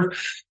they serve.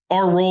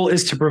 Our role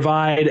is to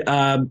provide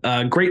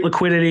great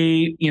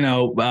liquidity,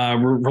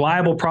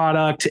 reliable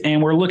product,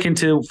 and we're looking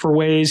for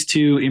ways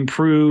to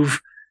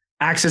improve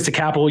access to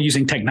capital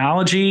using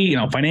technology,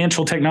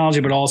 financial technology,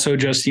 but also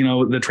just,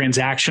 the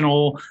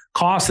transactional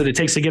cost that it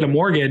takes to get a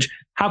mortgage.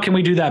 How can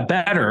we do that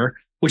better,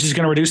 which is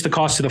going to reduce the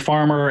cost to the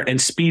farmer and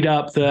speed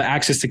up the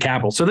access to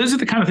capital? So those are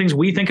the kind of things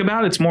we think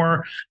about. It's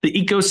more the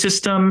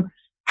ecosystem.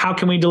 How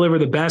can we deliver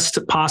the best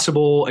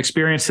possible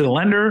experience to the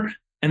lender?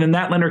 And then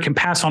that lender can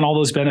pass on all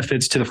those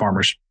benefits to the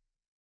farmers.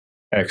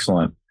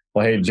 Excellent.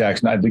 Well, hey,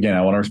 Jackson, again,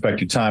 I want to respect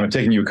your time. I'm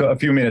taking you a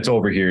few minutes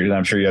over here, and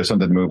I'm sure you have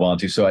something to move on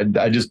to. So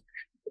I just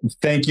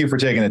thank you for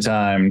taking the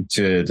time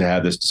to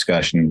have this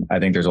discussion. I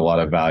think there's a lot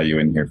of value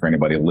in here for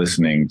anybody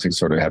listening to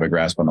sort of have a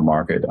grasp on the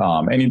market.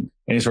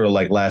 Any sort of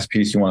like last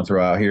piece you want to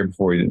throw out here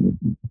before we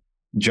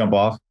jump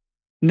off?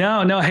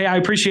 No. Hey, I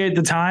appreciate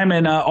the time,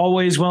 and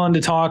always willing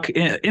to talk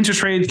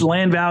interest rates,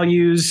 land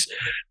values,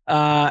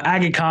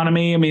 ag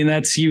economy. I mean,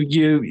 that's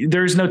you.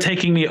 There's no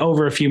taking me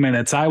over a few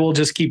minutes. I will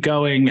just keep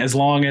going as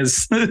long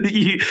as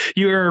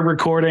you are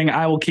recording.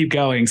 I will keep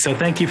going. So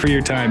thank you for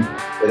your time.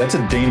 That's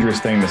a dangerous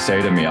thing to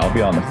say to me. I'll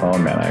be on the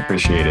phone, man. I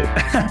appreciate it.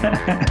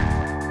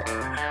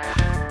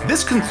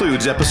 This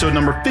concludes episode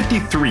number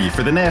 53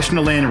 for the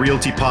National Land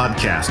Realty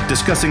Podcast,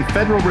 discussing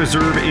Federal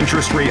Reserve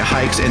interest rate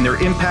hikes and their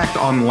impact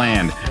on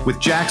land with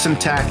Jackson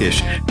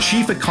Takish,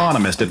 Chief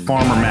Economist at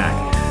Farmer Mac.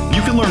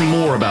 You can learn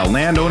more about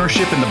land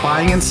ownership and the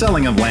buying and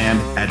selling of land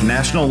at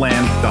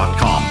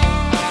nationalland.com.